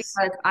 Yes.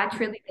 Because I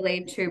truly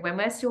believe too, when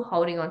we're still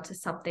holding on to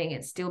something,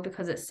 it's still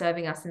because it's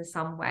serving us in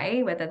some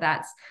way, whether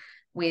that's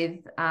with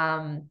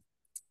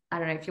I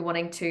don't know, if you're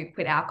wanting to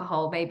quit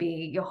alcohol,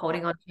 maybe you're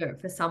holding on to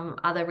it for some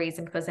other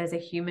reason because there's a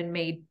human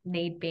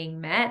need being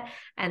met,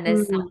 and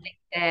there's something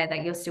there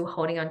that you're still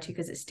holding on to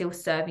because it's still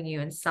serving you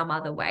in some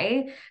other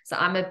way. So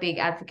I'm a big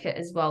advocate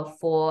as well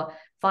for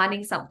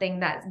finding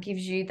something that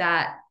gives you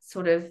that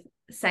sort of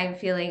same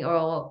feeling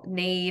or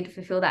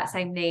fulfill that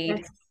same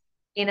need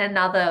in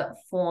another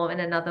form, in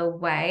another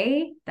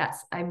way,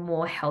 that's a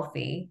more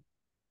healthy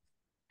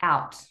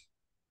out.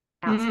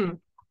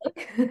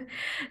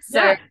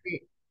 So Yeah.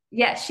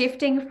 yeah,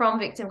 shifting from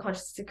victim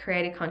conscious to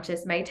creator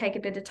conscious may take a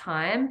bit of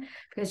time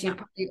because Yeah. you've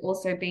probably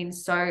also been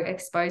so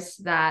exposed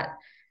to that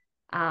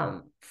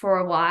for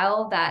a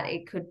while that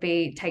it could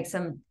be take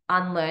some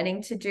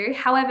unlearning to do.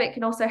 However, it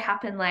can also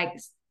happen like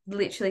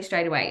literally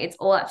straight away. It's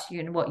all up to you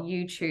and what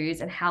you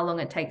choose and how long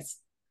it takes,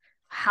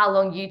 how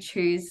long you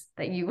choose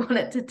that you want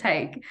it to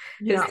take.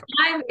 Because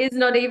Yeah. time is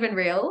not even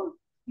real.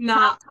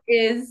 Nah.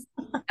 Is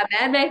a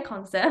man-made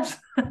concept.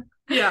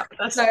 Yeah.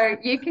 That's So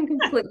you can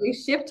completely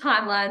shift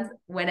timelines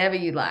whenever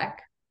you like.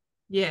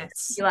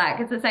 yes. You like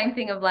it's the same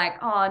thing of like,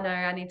 oh no,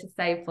 I need to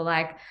save for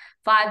like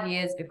 5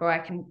 years before I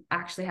can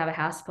actually have a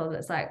house deposit.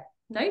 It's like,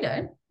 no, you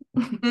don't.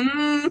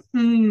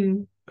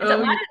 Hmm. It's like,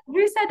 Oh,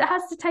 who said it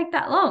has to take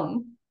that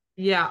long?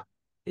 yeah.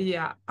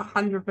 Yeah.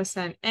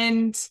 100%.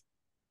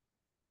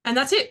 And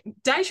that's it.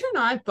 Deja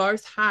and I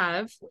both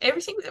have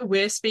everything that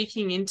we're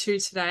speaking into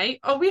today.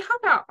 Oh, we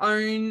have our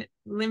own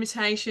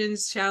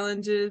limitations,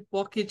 challenges,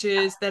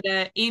 blockages that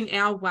are in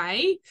our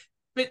way.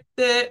 But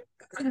the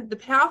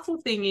powerful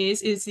thing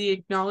is the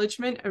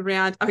acknowledgement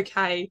around,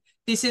 okay,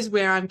 this is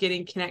where I'm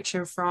getting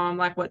connection from.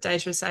 Like what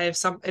Deja say,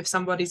 if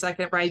somebody's like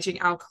a raging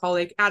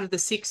alcoholic, out of the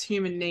 6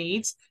 human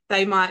needs,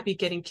 they might be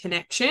getting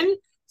connection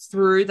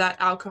through that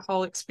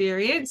alcohol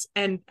experience.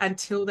 And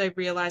until they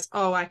realize,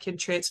 oh, I can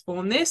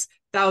transform this,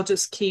 they'll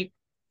just keep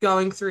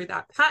going through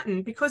that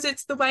pattern because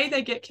it's the way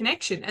they get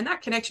connection. And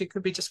that connection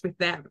could be just with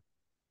them.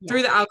 Yeah.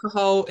 Through the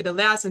alcohol, it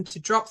allows them to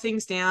drop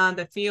things down,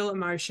 they feel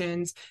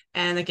emotions,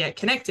 and they get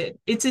connected.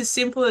 It's as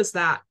simple as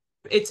that.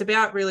 It's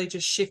about really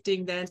just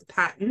shifting their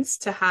patterns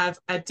to have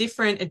a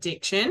different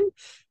addiction.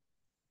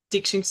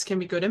 Addictions can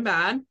be good and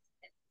bad.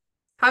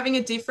 Having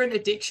a different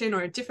addiction or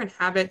a different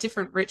habit,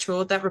 different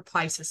ritual that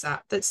replaces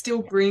that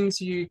still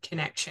brings you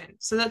connection.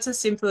 So that's as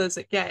simple as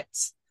it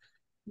gets.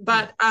 Mhm.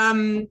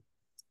 But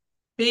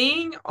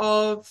being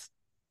of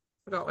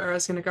forgot where I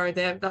was going to go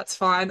there. That's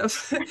fine.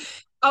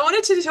 I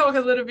wanted to talk a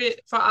little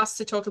bit for us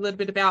to talk a little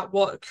bit about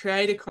what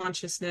creator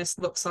consciousness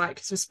looks like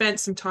because we spent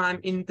some time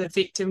in the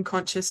victim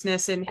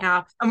consciousness and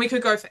how, and we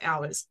could go for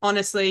hours.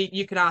 Honestly,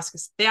 you could ask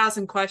us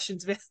 1,000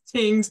 questions about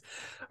things.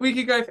 We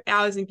could go for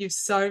hours and give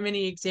so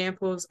many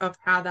examples of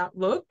how that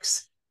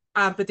looks.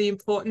 But the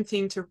important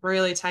thing to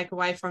really take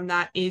away from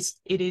that is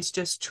it is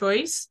just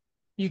choice.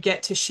 You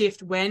get to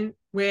shift when,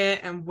 where,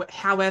 and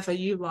however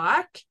you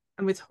like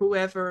and with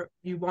whoever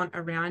you want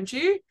around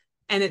you.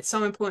 And it's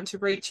so important to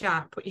reach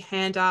out, put your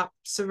hand up,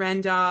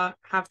 surrender,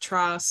 have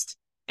trust,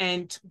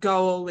 and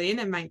go all in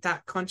and make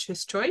that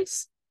conscious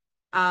choice.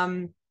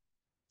 But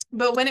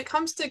when it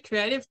comes to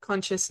creative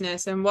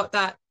consciousness and what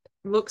that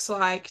looks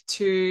like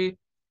to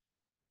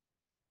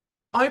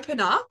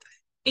open up,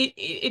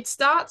 it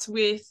starts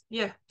with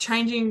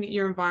changing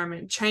your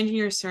environment, changing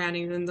your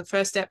surroundings, and the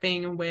first step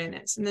being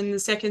awareness, and then the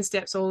second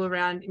step's all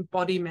around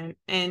embodiment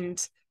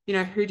and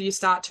who do you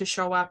start to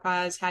show up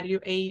as, how do you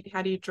eat,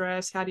 how do you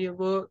dress, how do you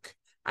look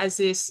as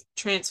this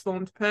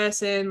transformed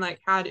person, like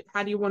how do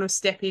you want to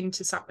step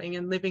into something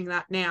and living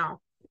that now.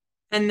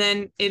 And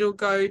then it'll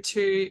go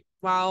to,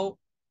 well,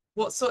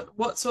 what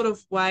sort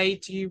of way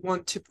do you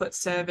want to put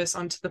service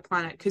onto the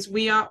planet? Because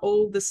we are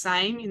all the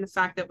same in the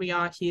fact that we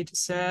are here to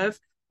serve.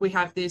 We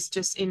have this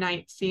just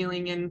innate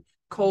feeling and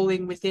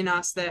calling within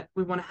us that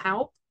we want to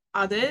help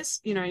others.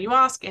 You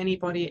ask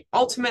anybody,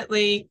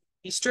 ultimately,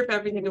 you strip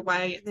everything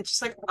away and they're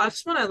just like, I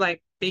just want to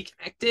like be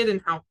connected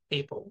and help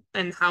people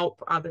and help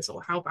others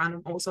or help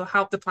animals or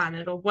help the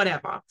planet or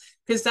whatever,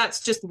 because that's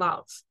just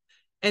love.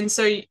 And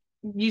so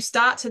you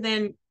start to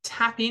then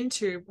tap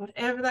into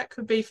whatever that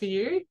could be for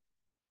you,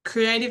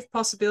 creative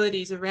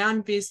possibilities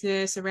around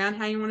business, around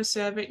how you want to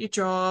serve at your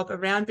job,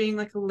 around being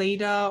like a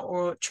leader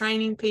or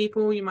training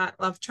people. You might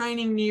love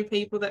training new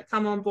people that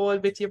come on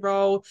board with your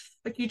role.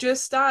 Like you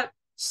just start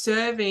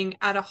serving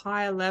at a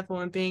higher level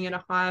and being at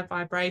a higher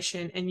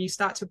vibration, and you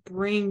start to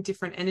bring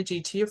different energy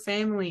to your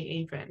family.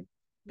 Even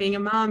being a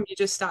mum, you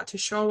just start to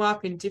show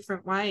up in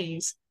different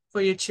ways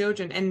for your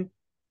children. And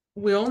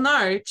we all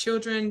know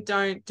children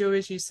don't do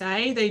as you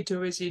say, they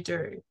do as you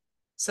do.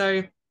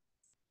 So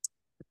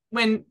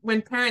when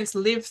parents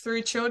live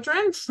through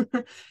children,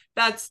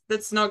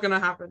 that's not going to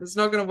happen. It's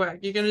not going to work.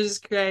 You're going to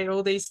just create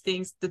all these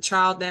things the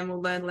child then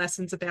will learn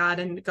lessons about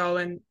and go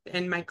and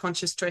make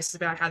conscious choices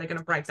about how they're going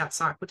to break that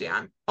cycle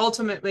down.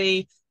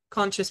 Ultimately,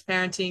 conscious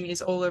parenting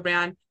is all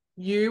around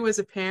you as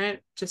a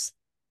parent just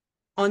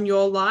on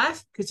your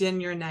life, because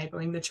then you're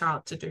enabling the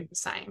child to do the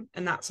same.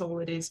 And that's all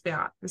it is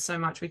about. There's so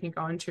much we can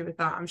go into with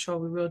that. I'm sure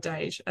we will,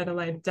 Dage, at a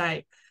later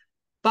date.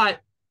 But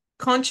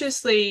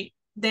consciously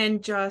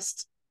then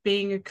just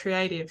being a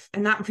creative,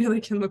 and that really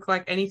can look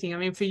like anything. I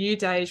mean, for you,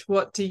 Dage,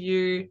 what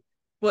did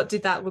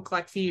that look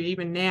like for you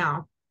even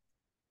now?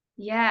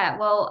 Yeah,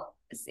 well,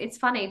 it's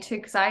funny too,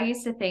 because I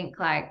used to think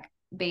like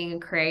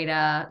being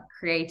a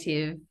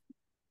creative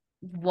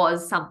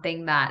was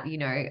something that,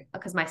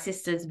 because my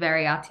sister's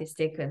very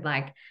artistic and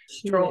like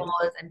She draws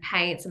is. and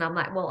paints, and I'm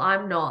like, well,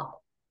 I'm not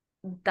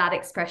that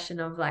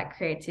expression of like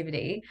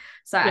creativity.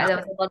 So Yeah. there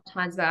was a lot of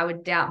times where I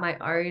would doubt my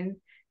own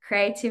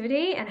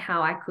creativity and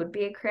how I could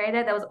be a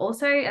creator. There was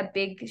also a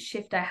big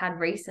shift I had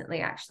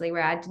recently, actually,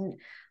 where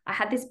I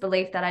had this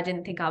belief that I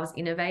didn't think I was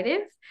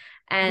innovative.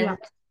 And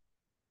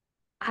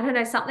I don't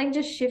know, something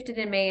just shifted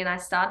in me, and I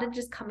started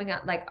just coming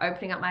up, like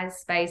opening up my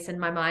space and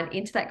my mind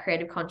into that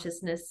creative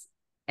consciousness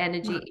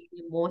energy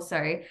even more so.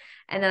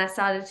 And then I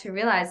started to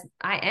realize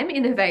I am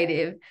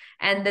innovative.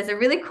 And there's a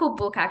really cool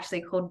book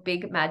actually called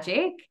Big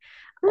Magic,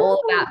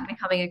 all about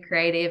becoming a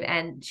creative.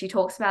 And she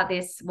talks about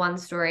this one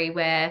story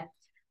where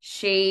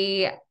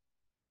she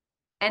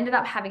ended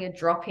up having a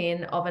drop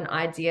in of an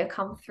idea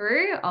come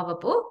through of a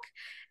book.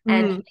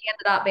 And she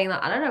ended up being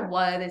like, I don't know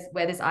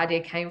where this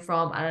idea came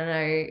from. I don't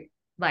know,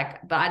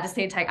 like, but I just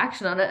need to take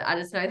action on it. I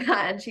just know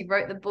that. And she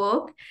wrote the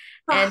book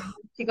and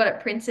she got it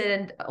printed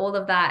and all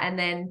of that. And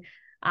then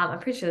I'm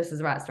pretty sure this is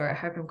the right story. I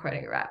hope I'm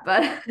quoting it right.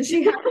 But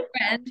she had a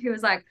friend who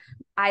was like,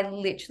 I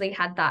literally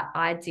had that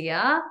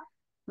idea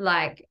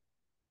like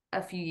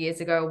a few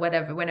years ago or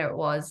whatever, whenever it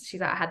was. She's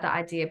like, I had that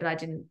idea, but I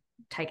didn't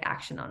take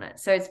action on it.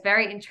 So it's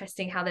very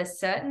interesting how there's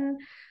certain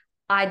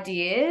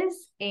ideas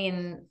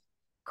in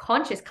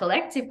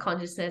collective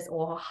consciousness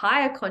or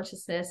higher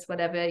consciousness,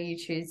 whatever you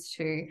choose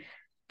to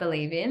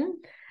believe in.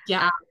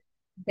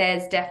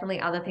 There's definitely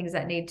other things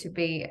that need to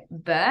be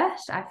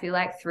birthed, I feel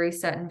like, through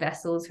certain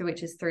vessels,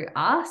 which is through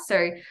us.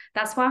 So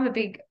that's why I'm a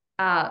big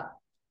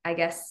I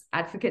guess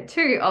advocate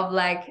too of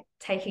like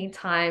taking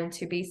time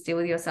to be still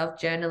with yourself,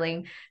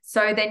 journaling,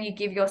 so then you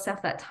give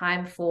yourself that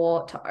time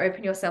to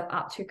open yourself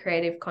up to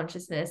creative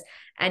consciousness,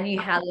 and you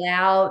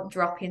allow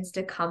drop-ins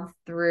to come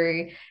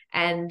through,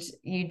 and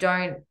you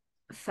don't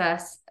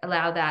first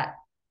allow that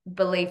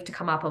belief to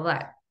come up of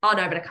like, oh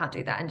no, but I can't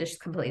do that, and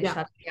just completely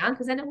shut it down,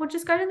 because then it will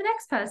just go to the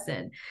next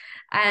person.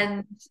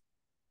 And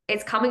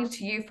it's coming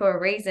to you for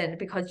a reason,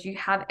 because you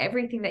have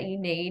everything that you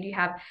need. You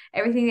have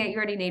everything that you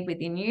already need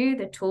within you,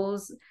 the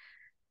tools,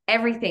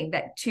 everything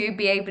that to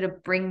be able to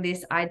bring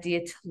this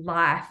idea to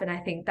life. And I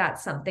think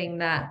that's something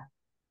that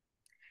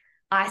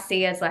I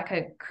see as like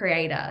a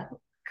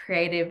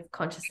creative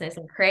consciousness,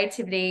 and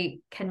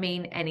creativity can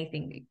mean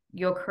anything.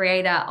 You're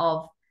creator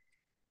of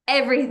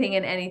everything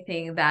and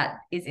anything that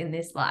is in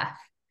this life.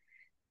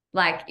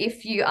 Like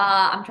if you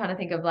are, I'm trying to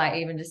think of like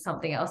even just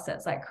something else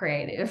that's like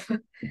creative.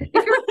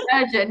 If you're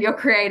a surgeon, you're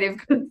creative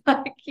because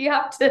like you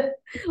have to,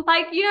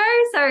 like, you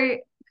know, so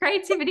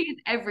creativity is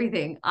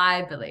everything,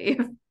 I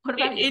believe. What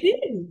about you? It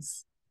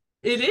is.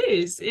 It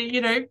is.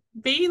 You know,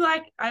 be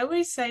like, I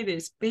always say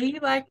this, be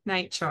like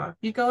nature.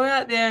 You go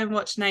out there and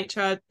watch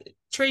nature,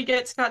 tree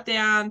gets cut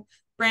down,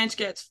 branch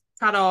gets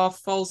cut off,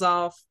 falls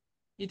off.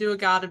 You do a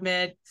garden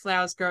bed,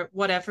 flowers grow,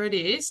 whatever it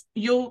is,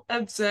 you'll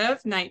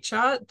observe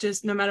nature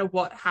just no matter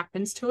what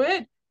happens to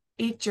it.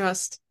 It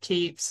just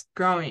keeps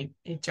growing.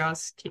 It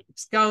just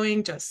keeps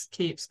going, just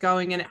keeps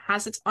going. And it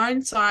has its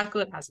own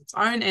cycle. It has its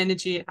own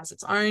energy. It has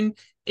its own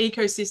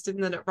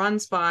ecosystem that it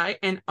runs by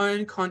and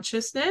own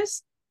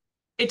consciousness.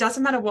 It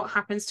doesn't matter what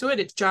happens to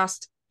it. It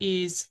just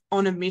is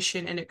on a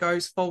mission and it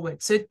goes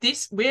forward. So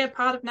we're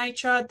part of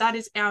nature. That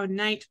is our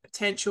innate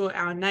potential,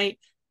 our innate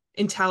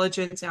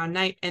intelligence, our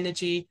innate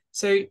energy.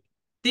 So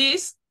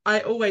I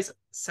always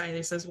say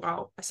this as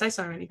well. I say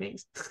so many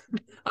things.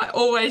 I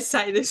always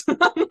say this. I'm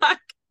like,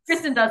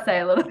 Cristin does say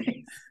a lot of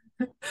things.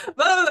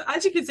 But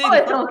as you can see,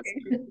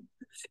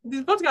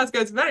 this podcast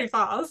goes very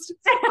fast.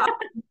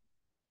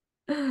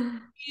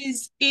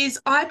 Is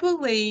I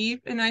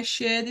believe, and I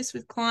share this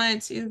with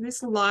clients, is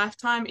this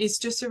lifetime is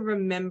just a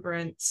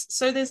remembrance.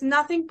 So there's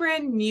nothing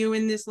brand new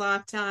in this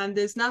lifetime.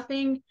 There's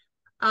nothing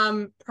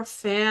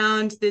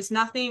profound. There's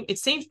nothing, it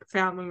seems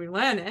profound when we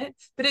learn it,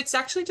 but it's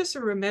actually just a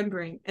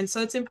remembering. And so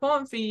it's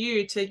important for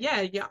you to,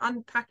 you're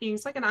unpacking.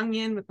 It's like an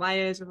onion with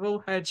layers. We've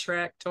all heard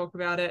Shrek talk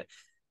about it.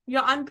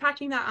 You're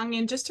unpacking that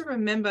onion just to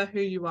remember who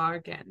you are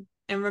again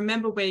and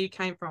remember where you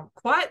came from.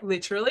 Quite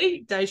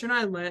literally, Deja and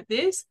I learnt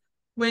this.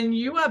 When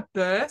you are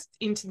birthed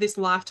into this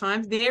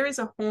lifetime, there is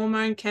a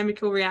hormone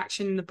chemical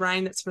reaction in the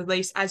brain that's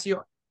released as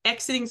you're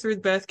exiting through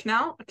the birth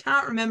canal. I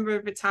can't remember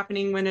if it's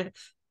happening when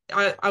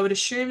I would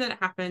assume that it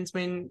happens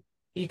when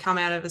you come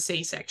out of a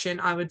C-section.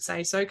 I would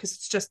say so, because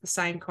it's just the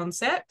same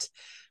concept.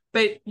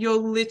 But you're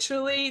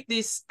literally,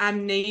 this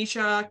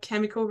amnesia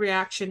chemical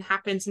reaction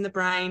happens in the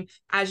brain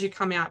as you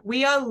come out.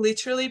 We are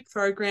literally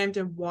programmed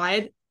and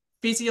wired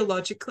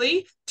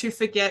physiologically to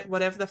forget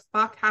whatever the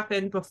fuck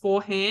happened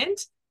beforehand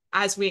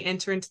as we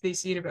enter into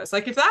this universe.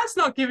 Like, if that's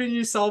not giving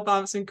you soul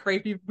bumps and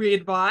creepy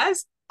weird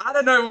vibes, I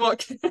don't know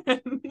what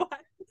can.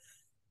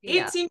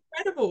 It's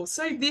incredible.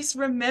 So this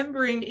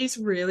remembering is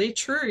really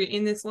true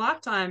in this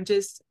lifetime.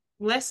 Just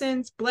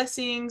lessons,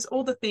 blessings,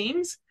 all the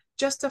things,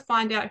 just to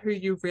find out who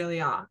you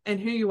really are and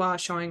who you are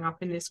showing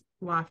up in this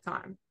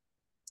lifetime.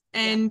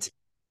 And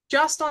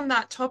just on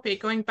that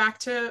topic, going back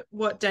to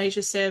what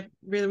Deja said,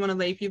 really want to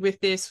leave you with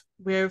this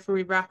wherever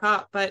we wrap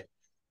up, but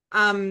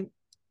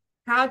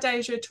how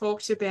Deja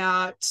talked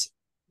about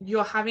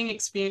you're having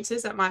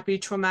experiences that might be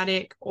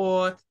traumatic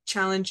or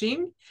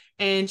challenging.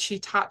 And she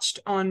touched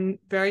on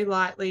very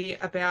lightly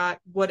about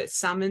what it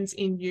summons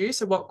in you.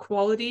 So what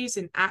qualities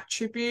and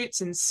attributes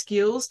and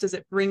skills does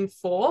it bring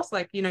forth?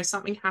 Like, you know,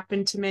 something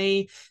happened to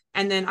me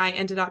and then I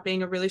ended up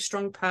being a really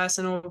strong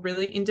person or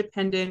really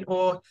independent,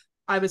 or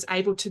I was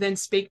able to then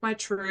speak my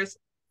truth,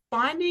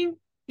 finding,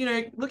 you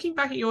know, looking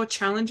back at your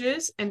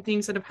challenges and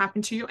things that have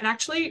happened to you and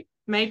actually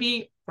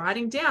maybe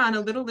writing down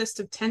a little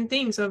list of 10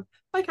 things of,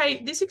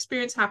 okay, this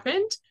experience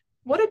happened.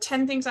 What are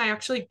 10 things I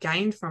actually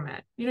gained from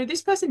it? You know,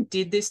 this person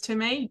did this to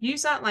me.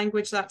 Use that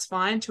language, that's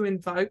fine, to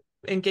invoke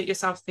and get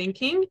yourself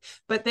thinking,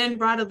 but then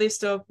write a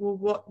list of, well,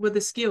 what were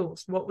the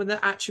skills? What were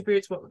the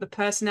attributes? What were the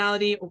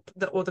personality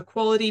or the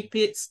quality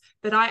bits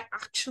that I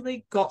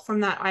actually got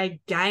from that I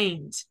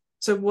gained?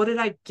 So what did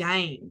I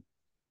gain?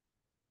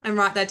 And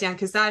write that down,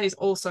 because that is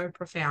also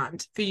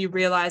profound for you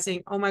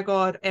realizing, oh my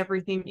God,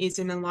 everything is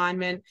in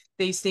alignment.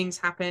 These things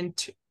happen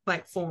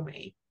like for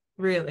me.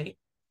 Really,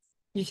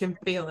 you can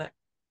feel it.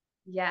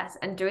 Yes,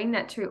 and doing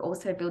that too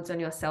also builds on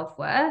your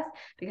self-worth,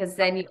 because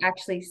then you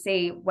actually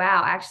see,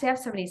 wow, I actually have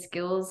so many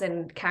skills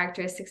and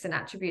characteristics and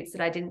attributes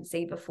that I didn't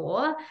see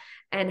before.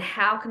 And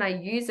how can I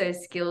use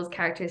those skills,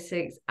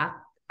 characteristics,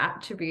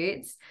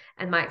 attributes,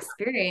 and my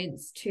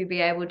experience to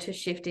be able to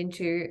shift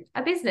into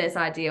a business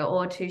idea,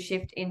 or to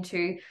shift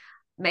into,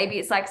 maybe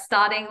it's like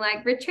starting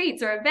like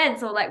retreats or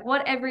events, or like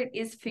whatever it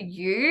is for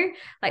you,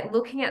 like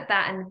looking at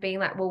that and being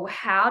like, well,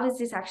 how does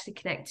this actually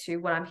connect to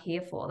what I'm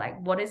here for? Like,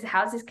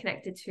 how is this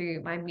connected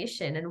to my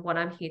mission and what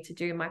I'm here to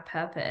do, my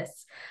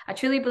purpose? I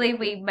truly believe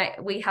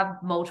we have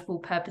multiple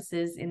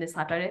purposes in this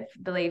life. I don't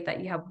believe that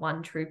you have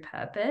one true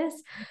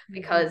purpose,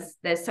 because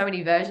there's so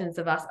many versions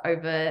of us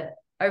over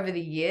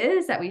the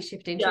years that we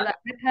shift into. Like,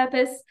 my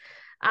purpose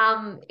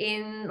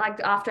in like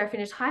after I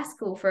finished high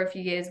school for a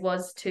few years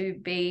was to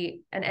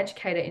be an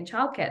educator in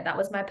childcare. That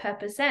was my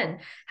purpose then.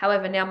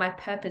 However, now my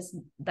purpose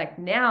like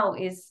now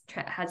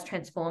has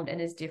transformed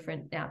and is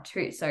different now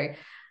too. So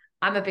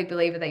I'm a big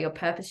believer that your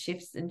purpose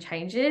shifts and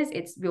changes.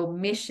 It's your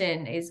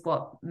mission is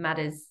what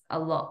matters a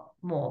lot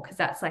more, because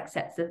that's like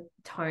sets the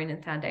tone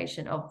and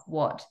foundation of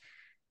what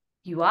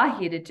you are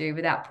here to do,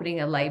 without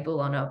putting a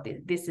label on of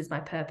this is my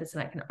purpose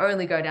and I can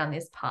only go down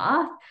this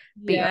path.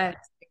 Yeah.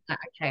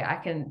 Okay,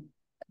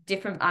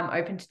 I'm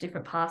open to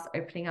different paths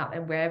opening up,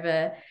 and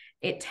wherever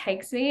it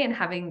takes me, and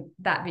having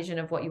that vision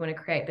of what you want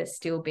to create, but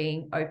still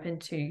being open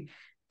to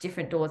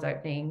different doors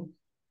opening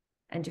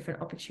and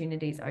different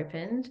opportunities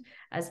opened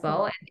as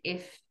well. And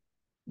if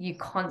you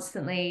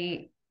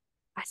constantly,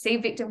 I see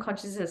victim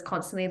consciousness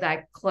constantly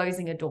like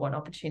closing a door on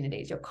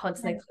opportunities. You're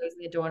constantly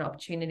closing a door on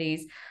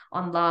opportunities,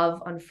 on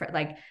love, on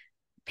like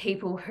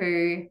people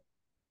who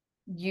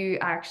you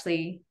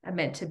actually are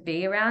meant to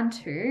be around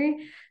too.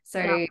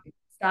 So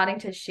starting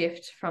to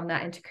shift from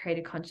that into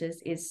creative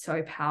conscious is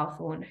so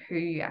powerful, and who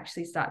you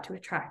actually start to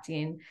attract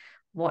in,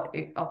 what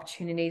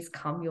opportunities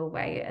come your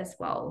way as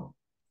well.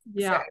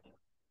 Yeah. So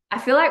I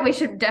feel like we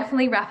should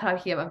definitely wrap it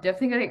up here. I'm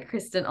definitely going to get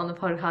Cristin on the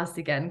podcast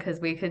again, because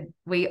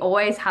we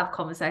always have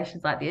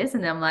conversations like this.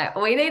 And then I'm like,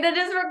 we need to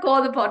just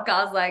record the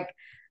podcast like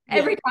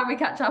every time we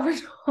catch up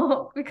and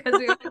talk, because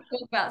we want to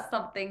talk about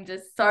something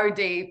just so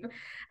deep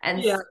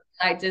and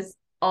like just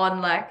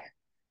on like,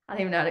 I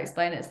don't even know how to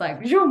explain it. It's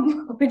like, we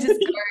just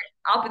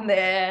go up in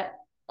there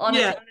on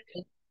a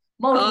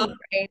multiple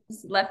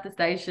trains, left the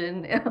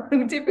station,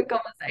 different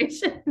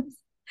conversations.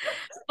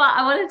 But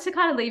I wanted to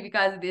kind of leave you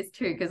guys with this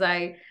too, because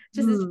it's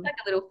just like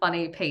a little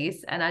funny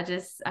piece. And I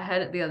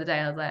heard it the other day.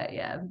 And I was like,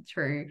 yeah,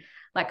 true.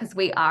 Like, because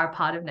we are a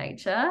part of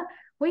nature.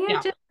 We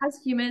are just, as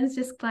humans,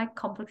 just like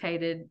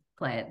complicated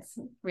plants,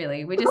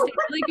 really. We just need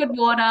really good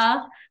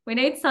water. We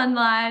need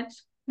sunlight,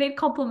 need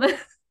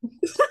compliments.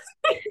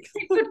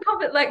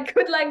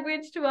 Good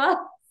language to us.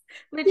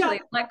 Literally,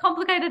 like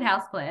complicated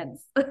houseplants.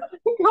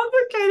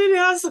 Complicated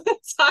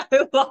houseplants.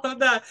 I love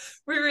that.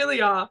 We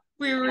really are.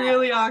 We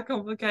really are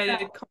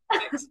complicated,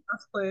 complex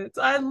houseplants.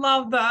 I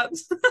love that.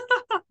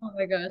 Oh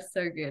my gosh,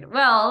 so good.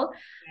 Well,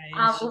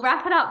 we'll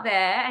wrap it up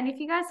there. And if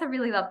you guys have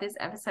really loved this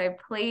episode,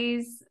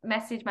 please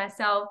message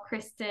myself,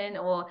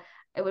 Cristin, or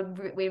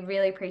we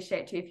really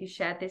appreciate you if you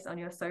shared this on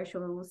your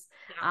socials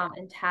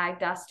and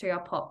tagged us too. I'll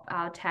pop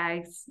our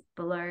tags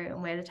below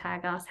and where to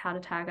tag us, how to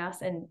tag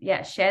us, and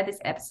share this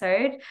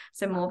episode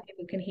so more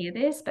people can hear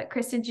this. But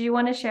Cristin, do you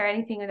want to share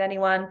anything with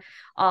anyone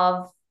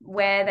of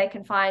where they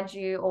can find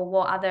you, or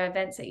what other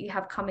events that you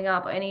have coming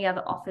up, or any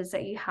other offers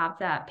that you have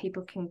that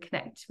people can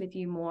connect with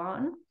you more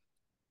on?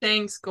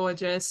 Thanks,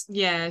 gorgeous.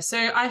 Yeah, so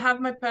I have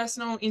my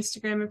personal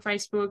Instagram and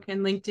Facebook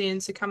and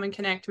LinkedIn, so come and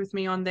connect with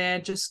me on there.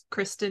 Just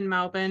Cristin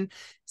Melbourne,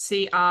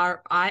 Cristin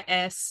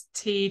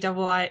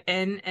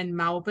and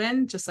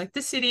Melbourne, just like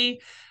the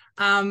city.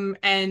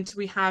 And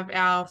we have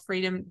our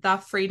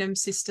the Freedom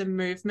System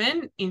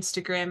Movement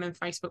Instagram and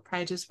Facebook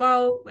page as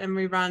well. And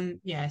we run,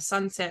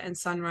 sunset and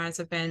sunrise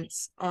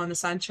events on the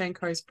Sunshine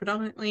Coast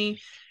predominantly.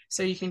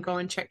 So you can go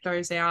and check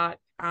those out.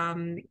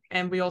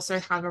 And we also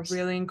have a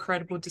really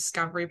incredible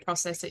discovery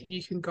process that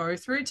you can go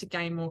through to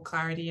gain more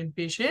clarity and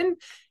vision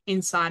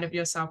inside of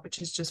yourself,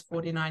 which is just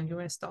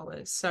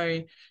 $49.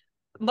 So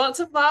lots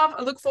of love.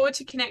 I look forward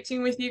to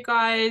connecting with you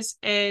guys.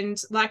 And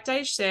like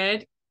Dave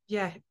said,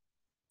 yeah,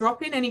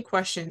 drop in any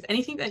questions,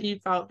 anything that you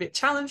felt a bit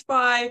challenged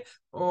by,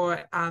 or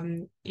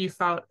you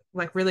felt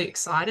like really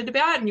excited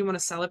about and you want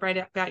to celebrate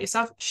about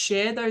yourself.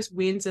 Share those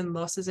wins and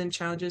losses and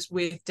challenges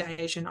with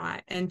Dej and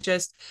I, and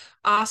just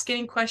ask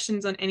any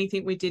questions on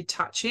anything we did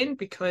touch in,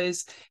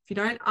 because if you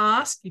don't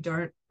ask, you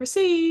don't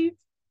receive.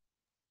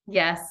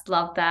 Yes,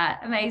 love that.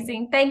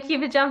 Amazing. Thank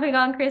you for jumping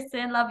on,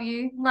 Cristin. Love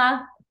you.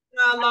 Mwah.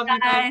 I love you,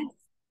 babe. Guys.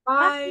 Bye.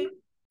 Bye.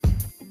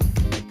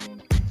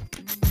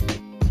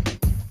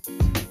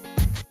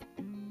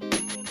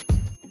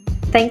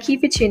 Thank you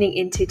for tuning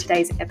into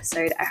today's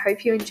episode. I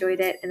hope you enjoyed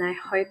it, and I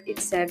hope it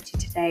served you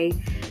today,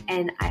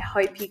 and I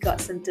hope you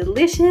got some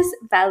delicious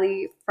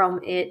value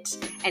from it.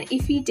 And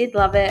if you did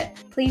love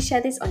it, please share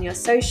this on your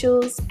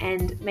socials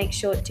and make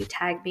sure to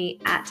tag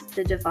me at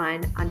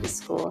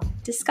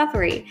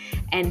 @the_divine_discovery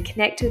and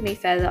connect with me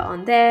further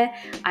on there.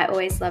 I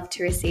always love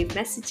to receive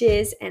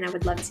messages, and I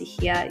would love to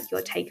hear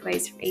your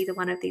takeaways from either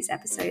one of these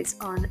episodes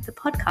on the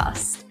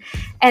podcast.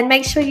 And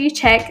make sure you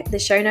check the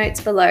show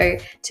notes below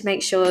to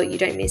make sure you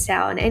don't miss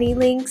out on any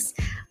links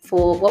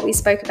for what we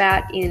spoke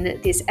about in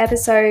this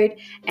episode,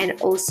 and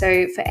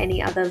also for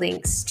any other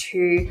links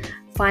to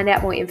find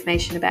out more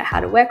information about how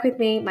to work with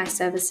me, my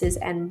services,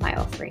 and my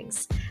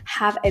offerings.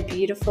 Have a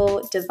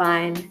beautiful,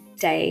 divine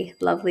day,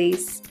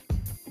 lovelies.